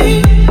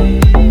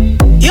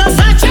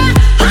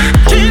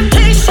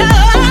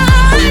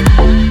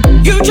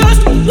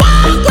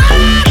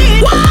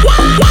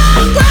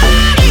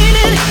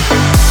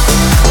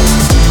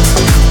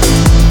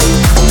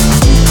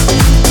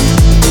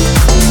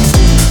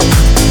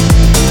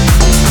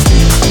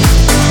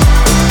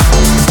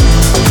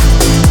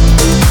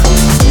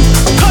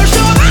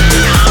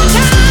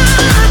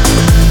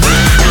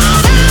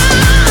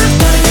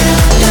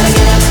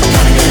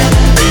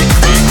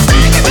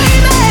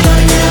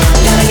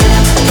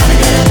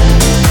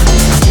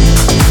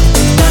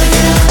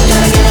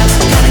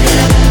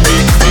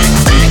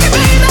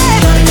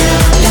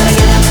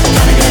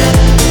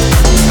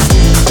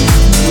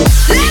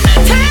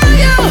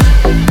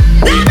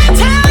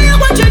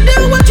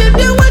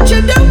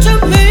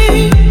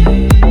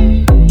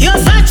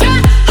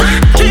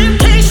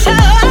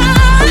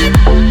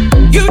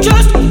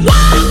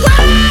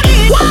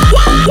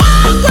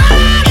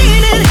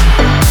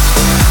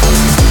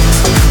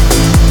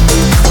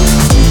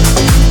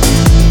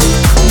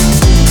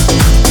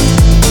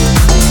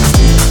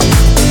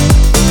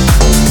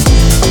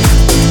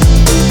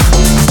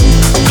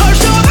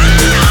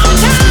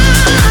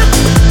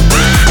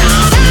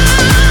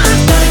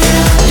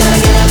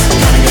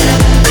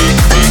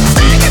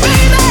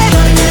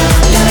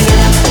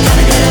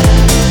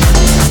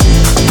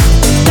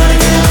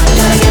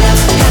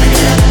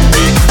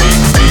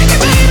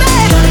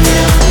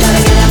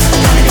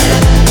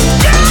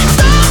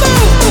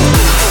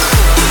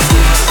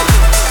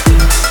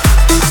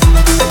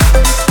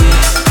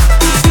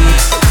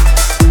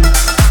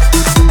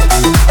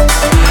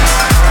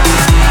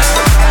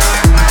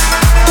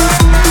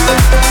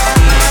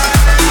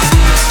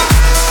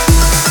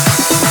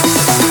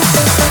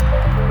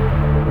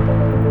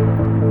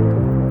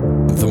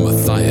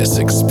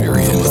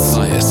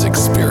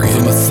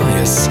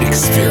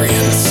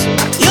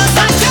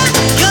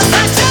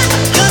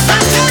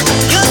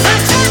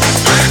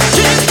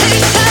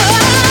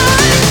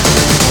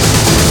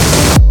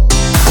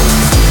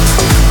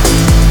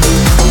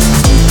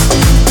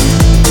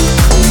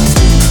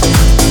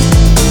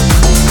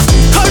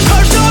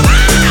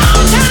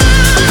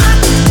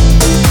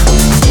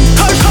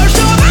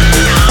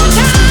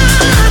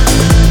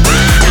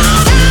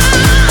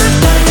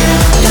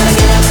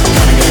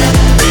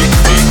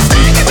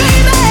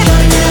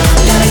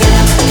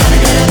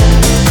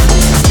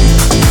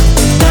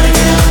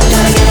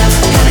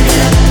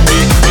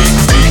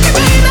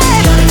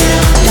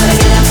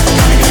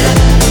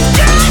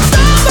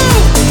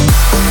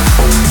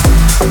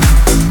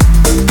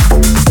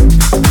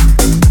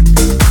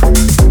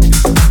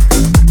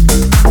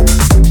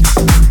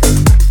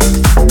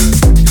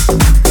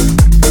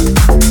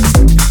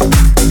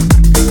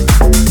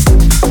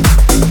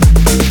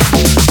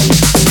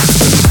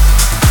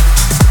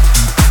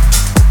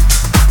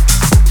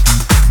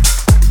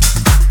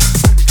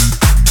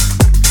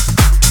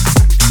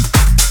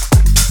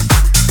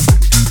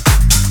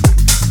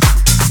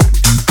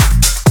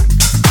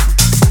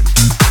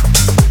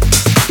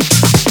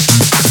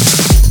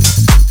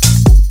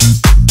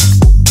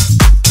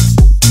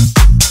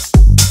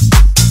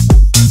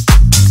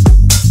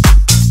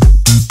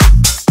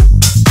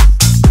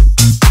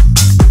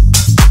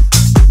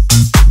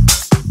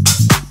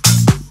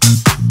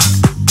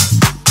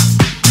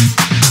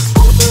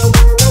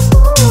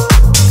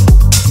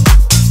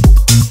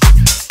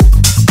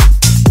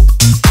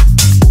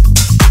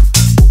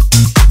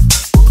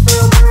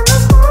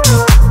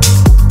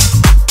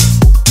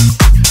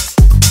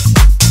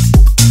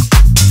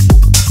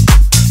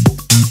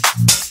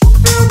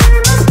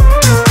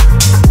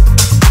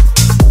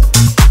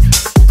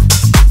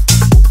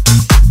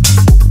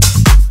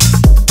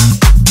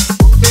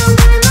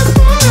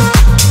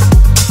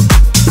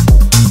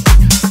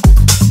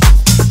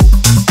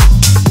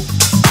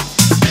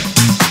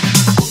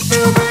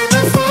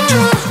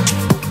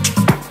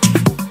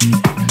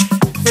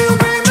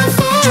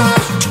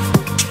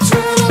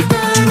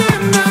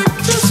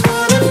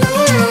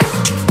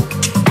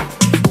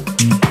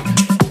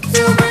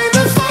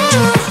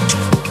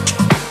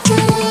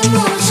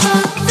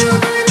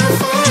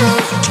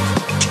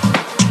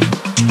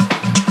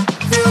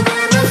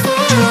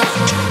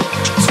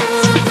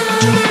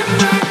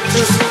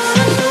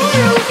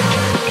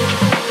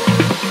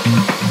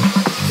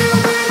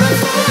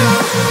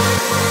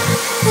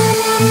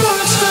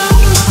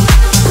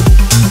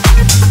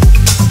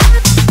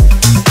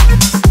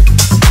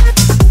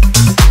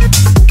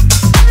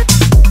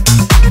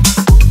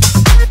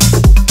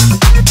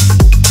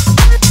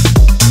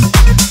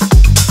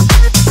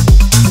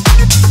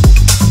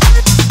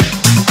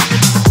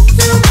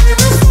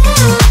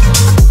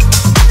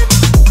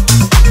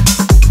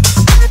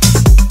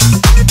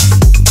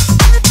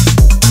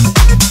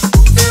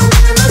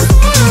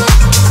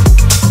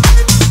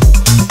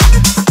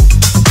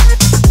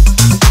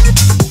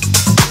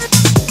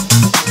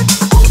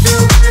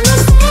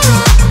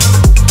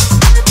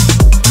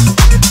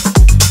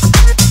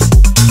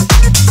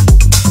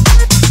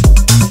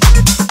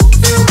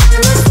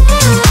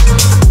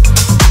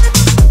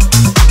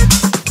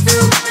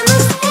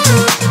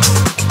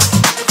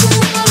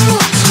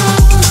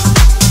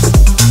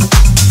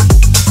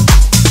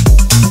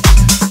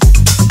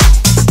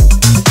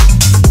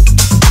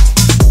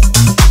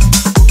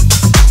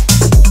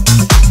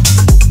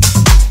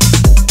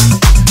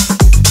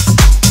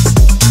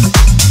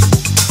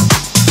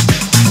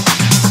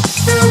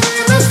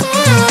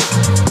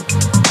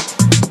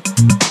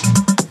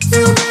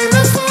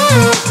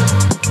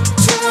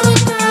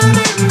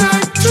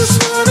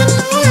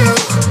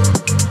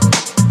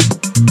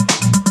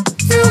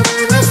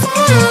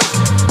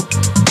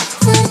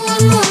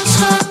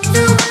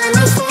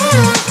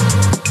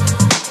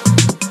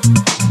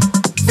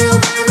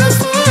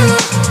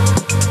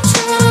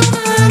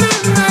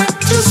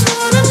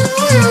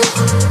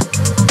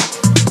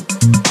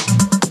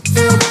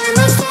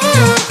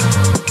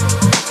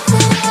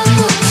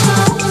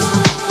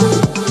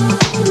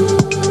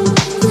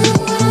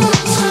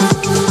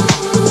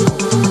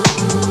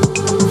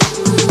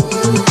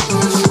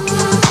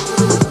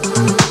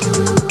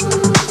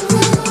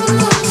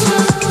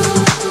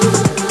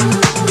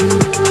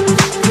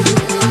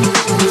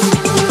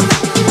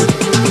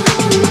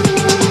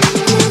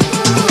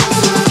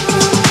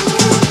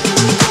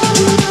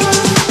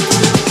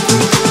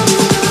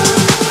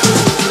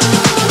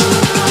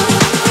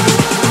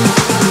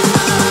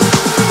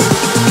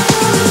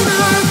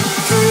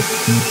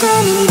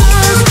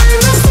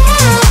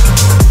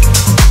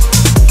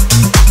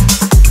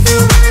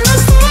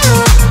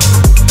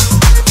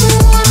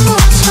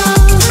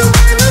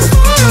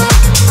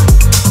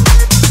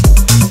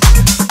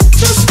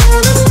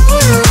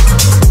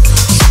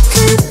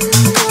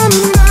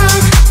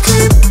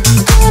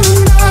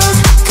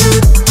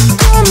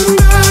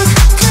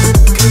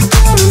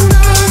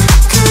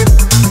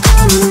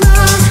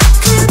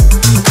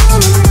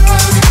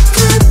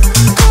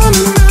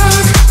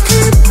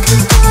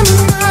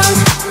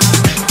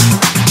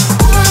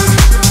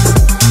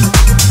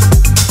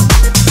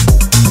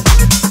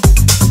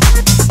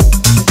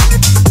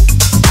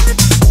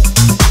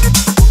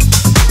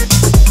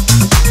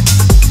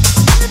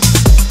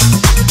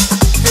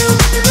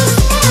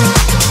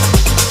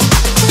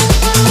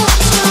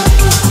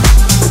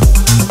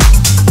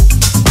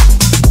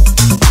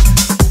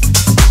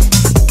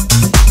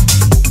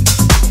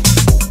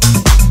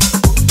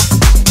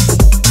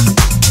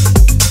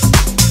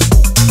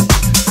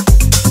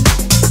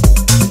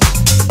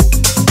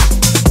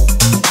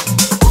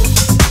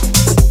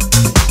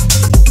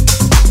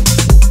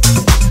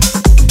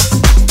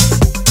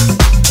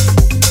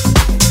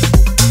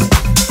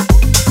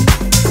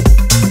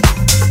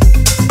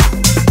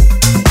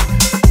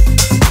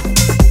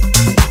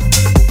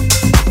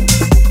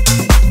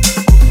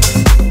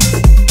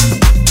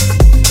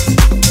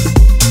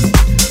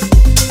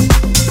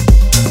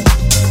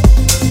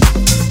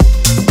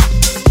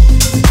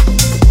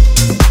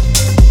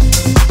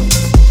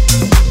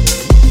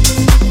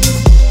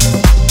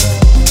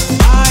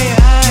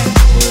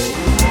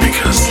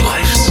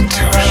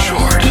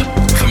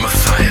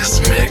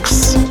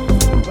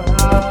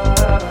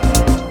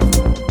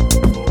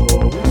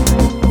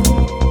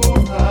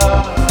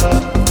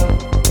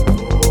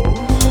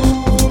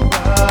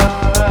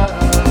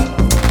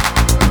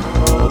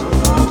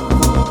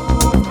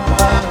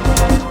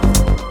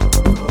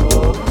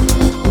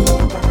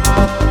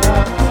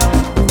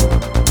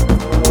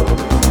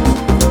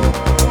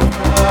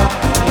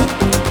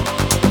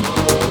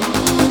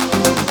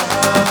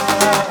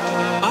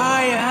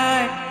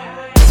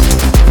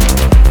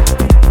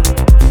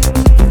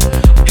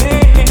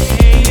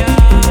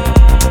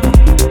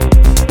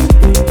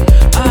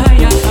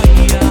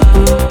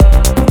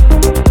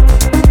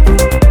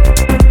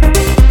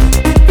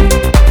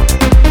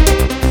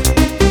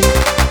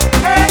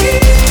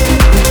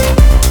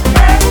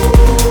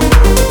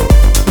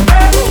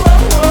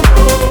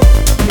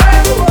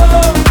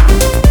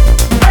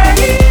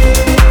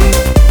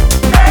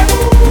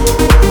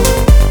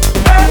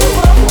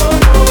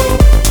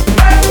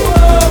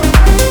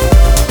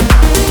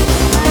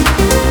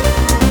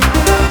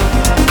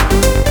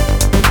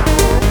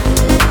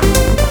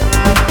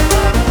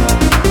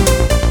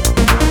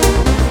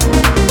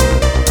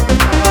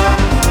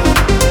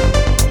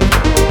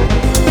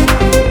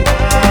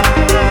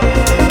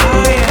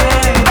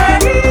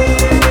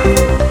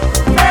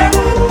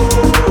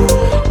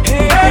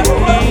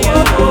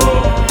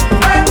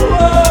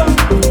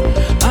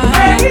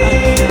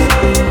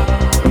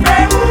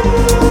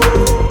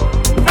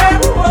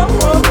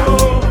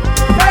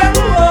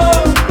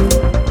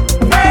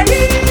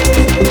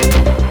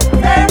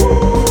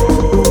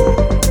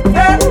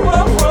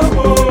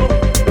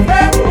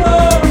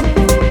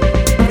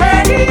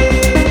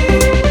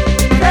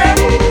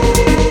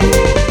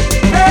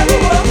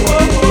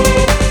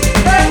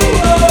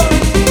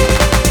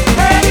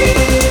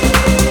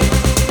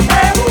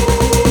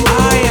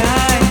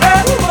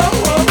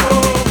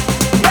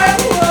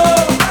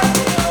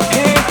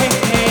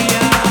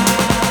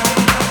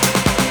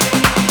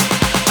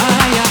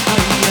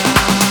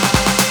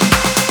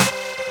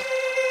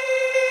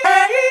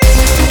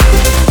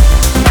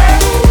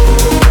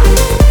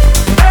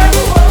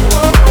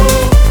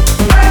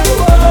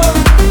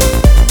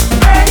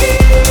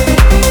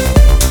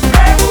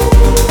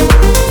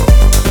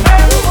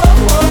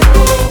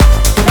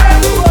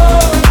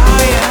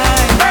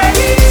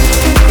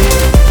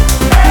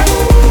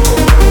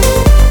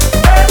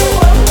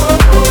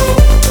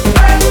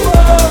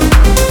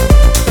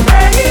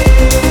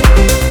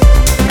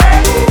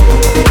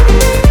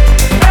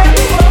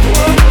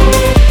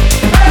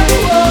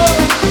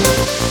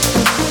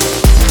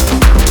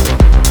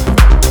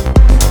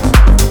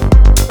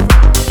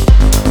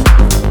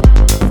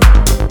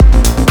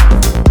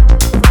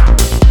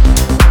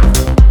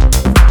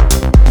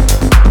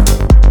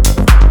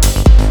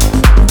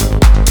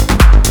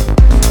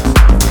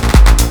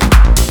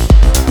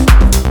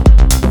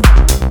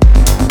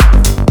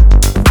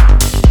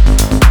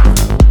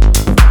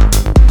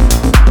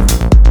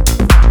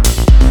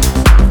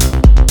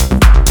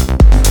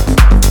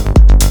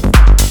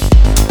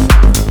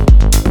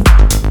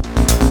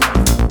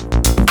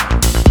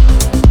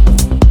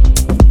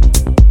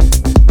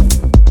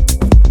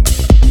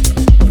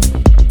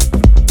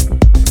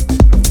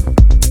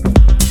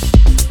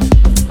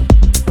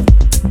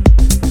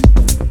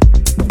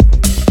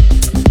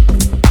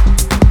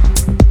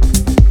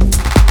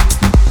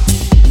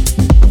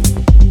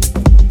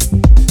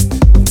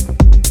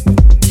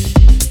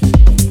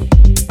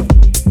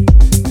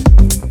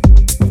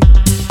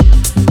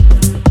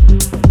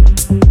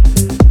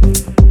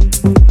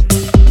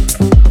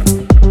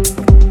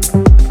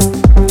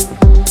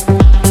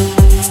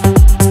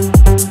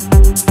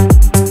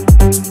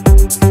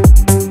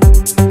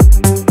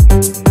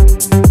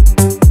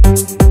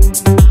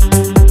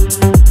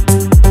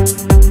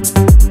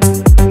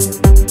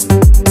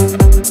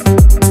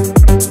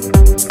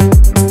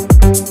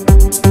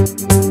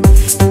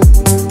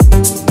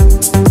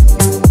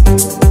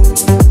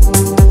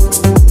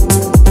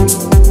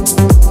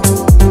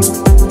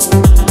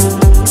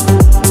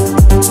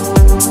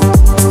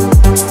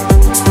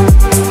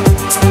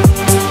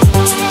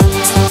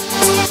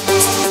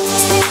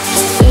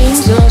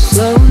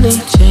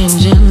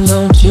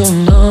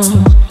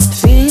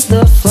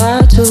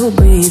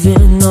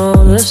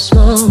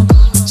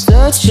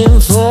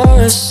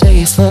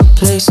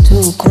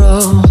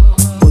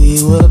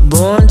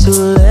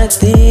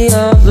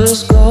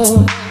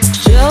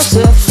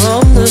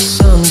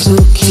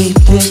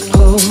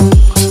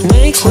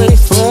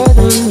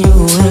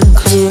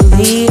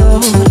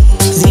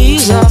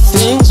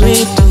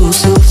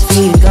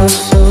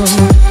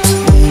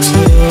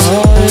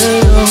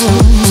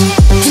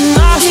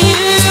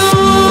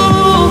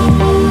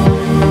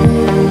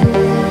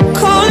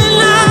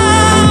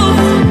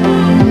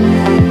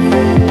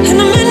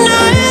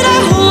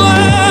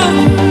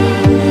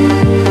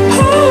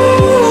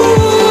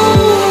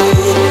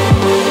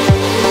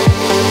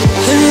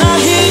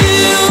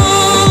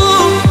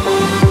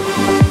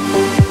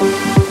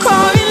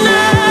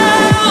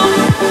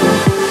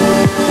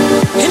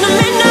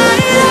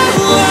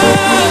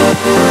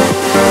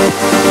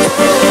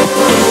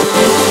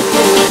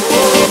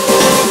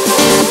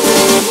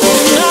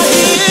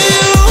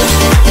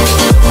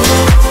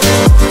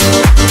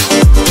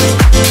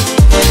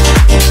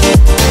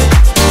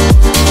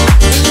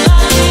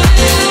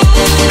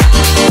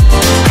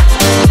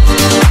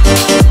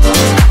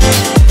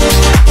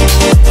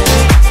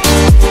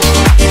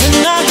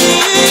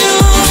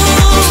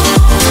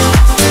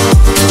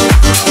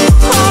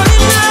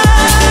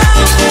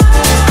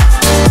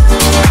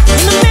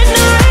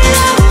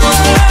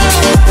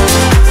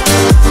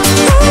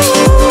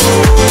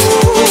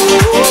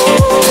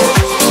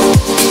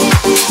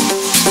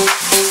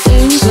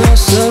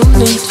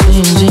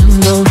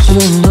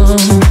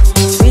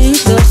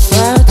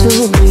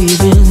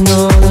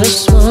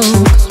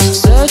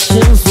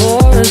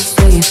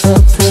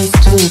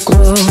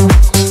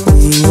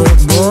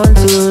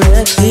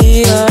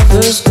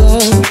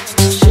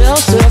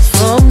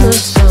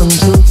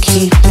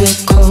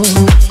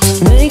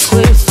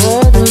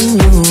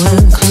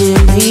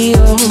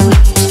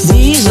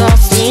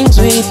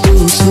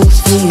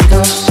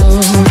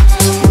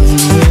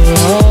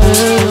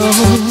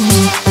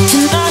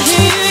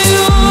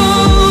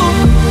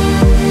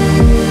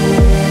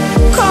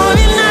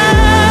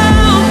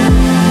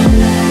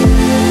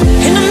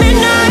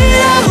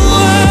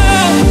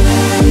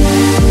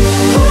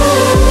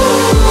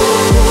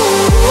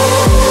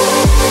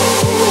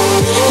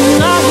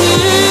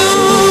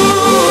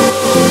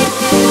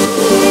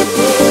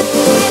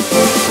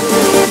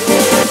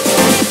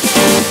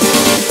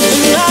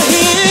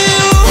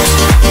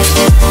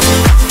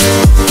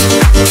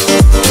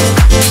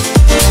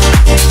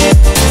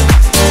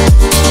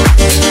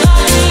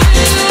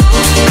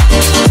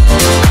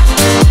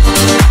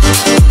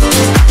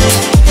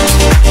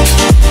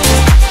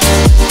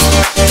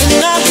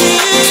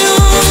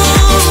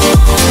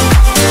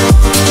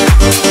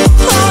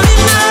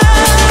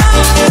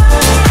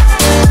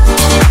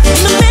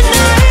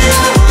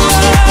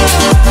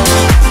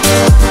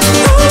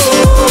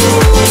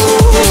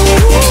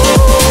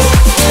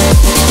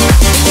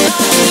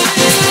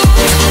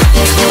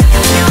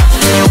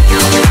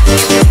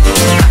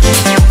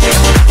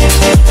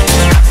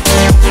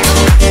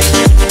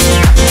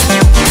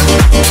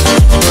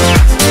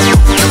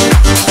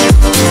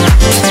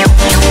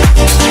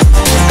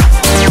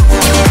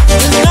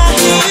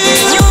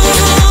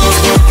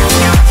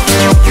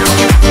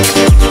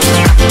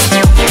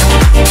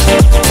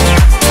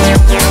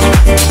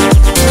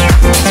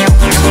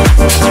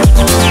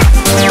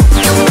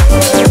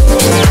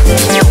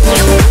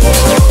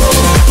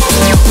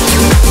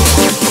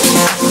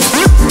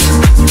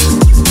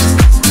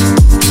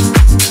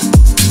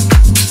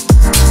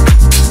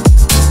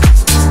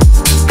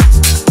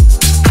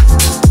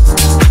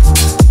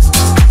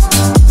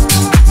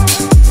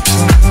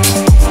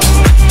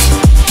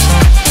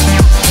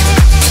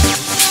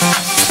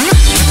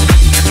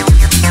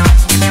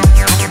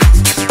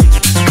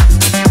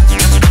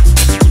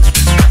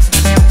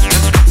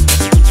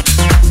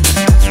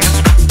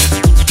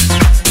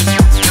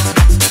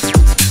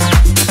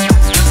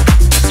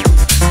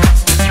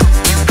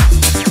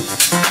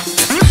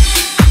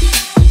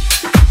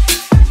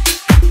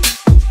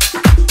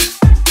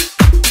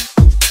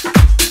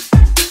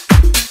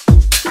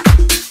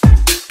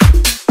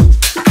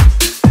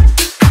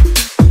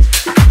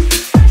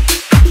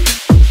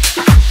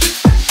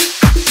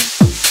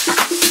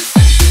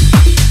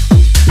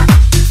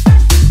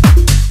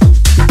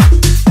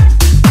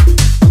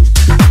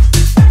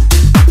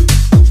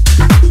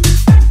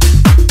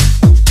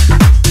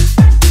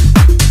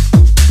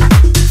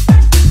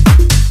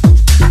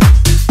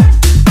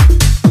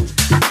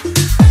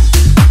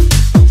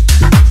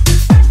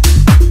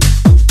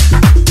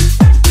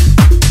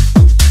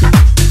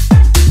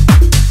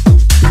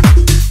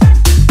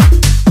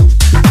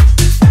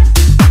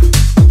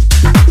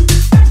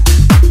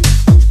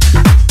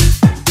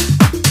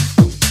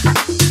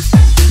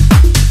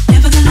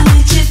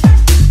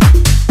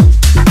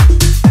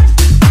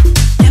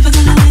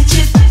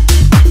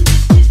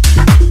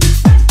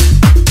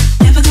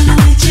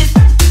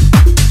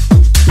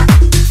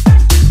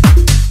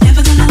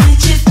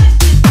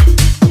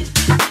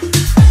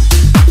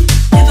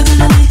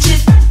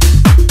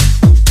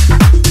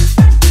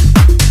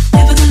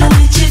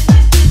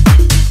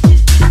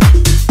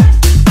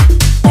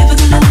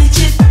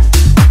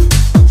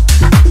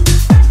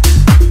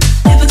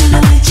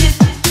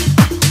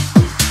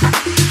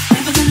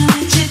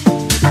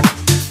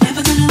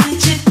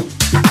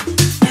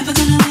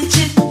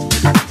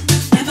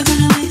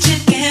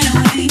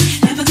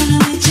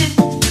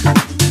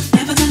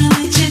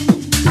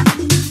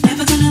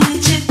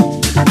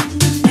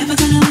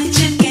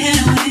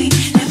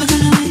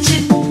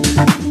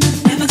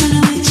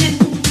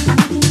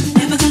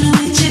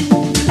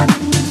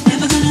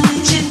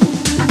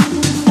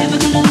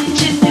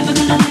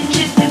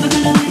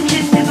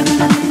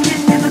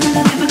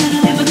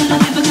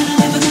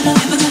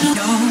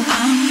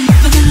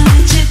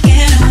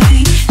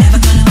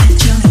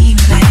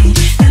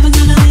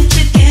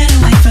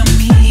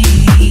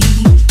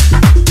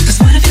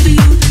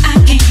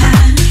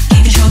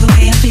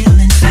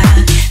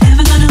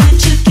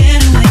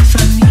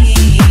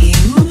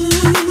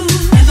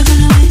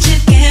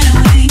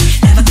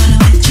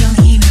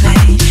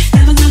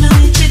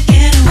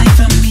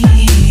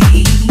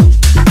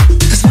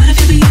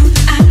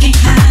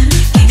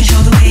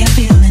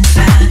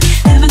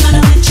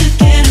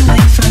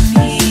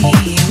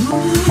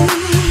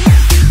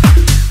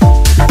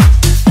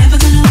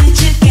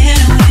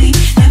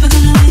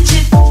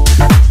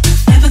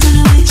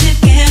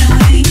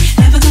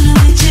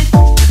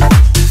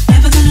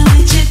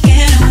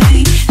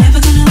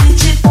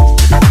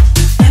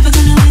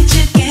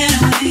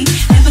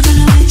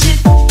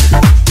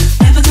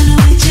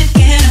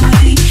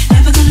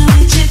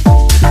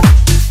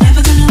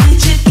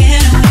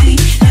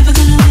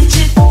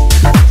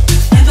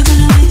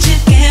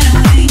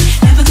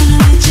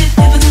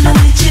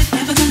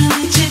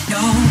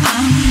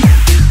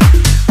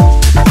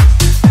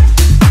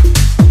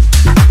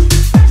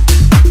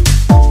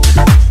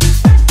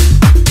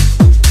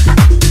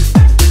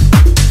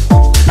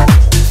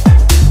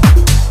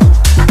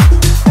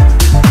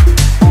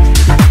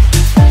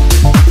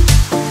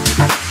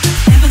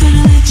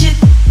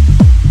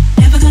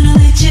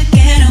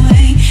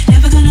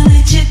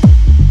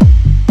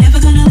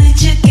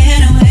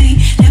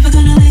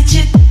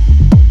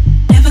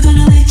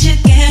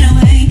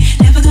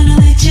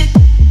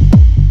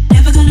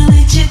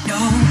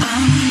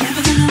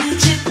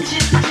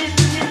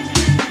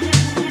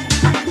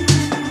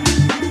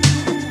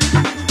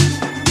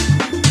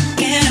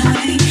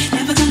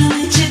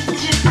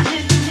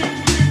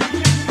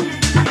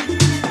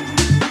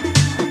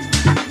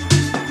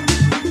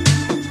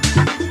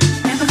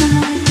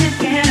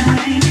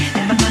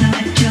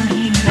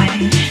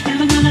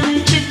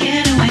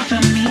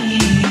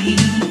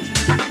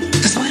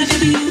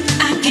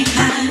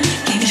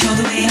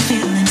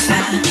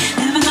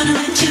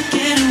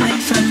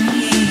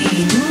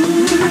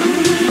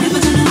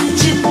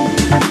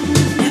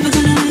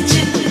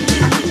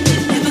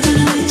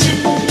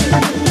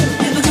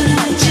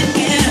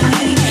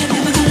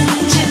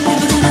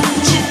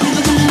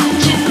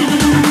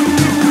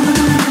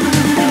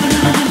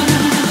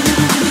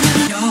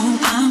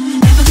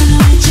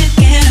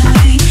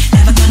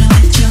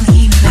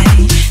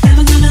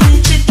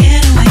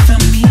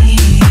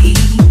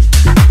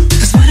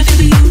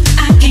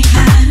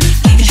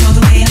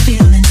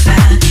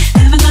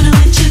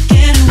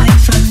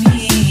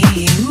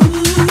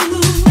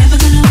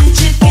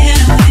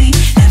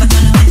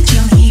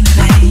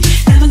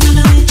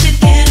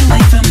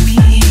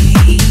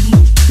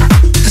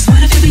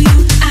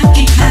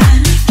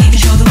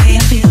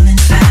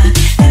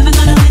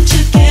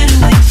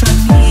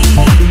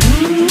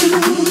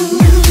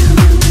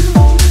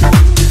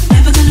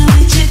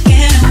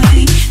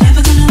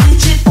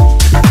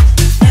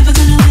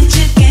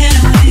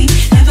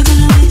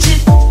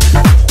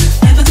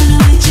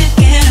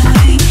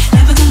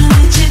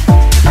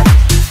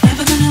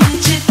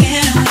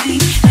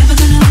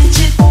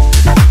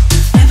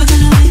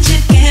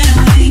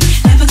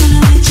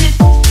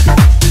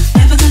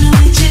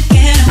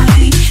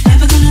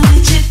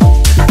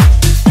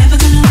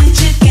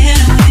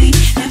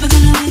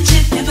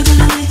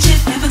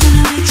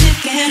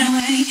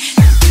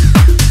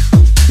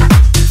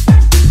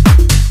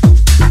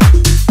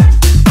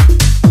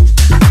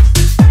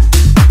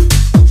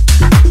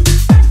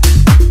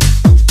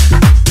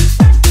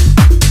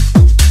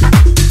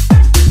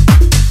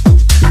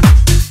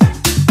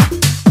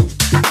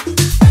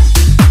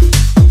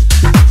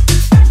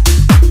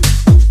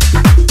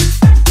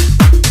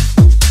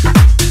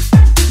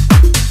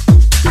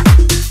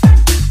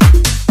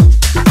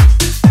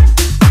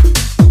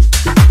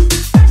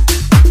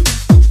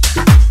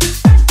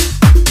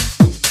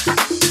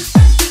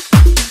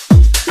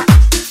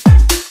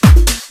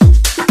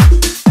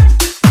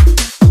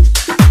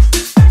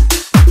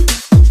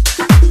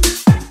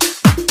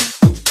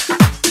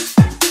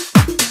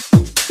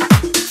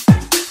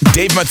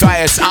 Dave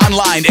Mathias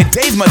online at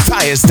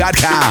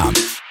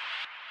DaveMathias.com.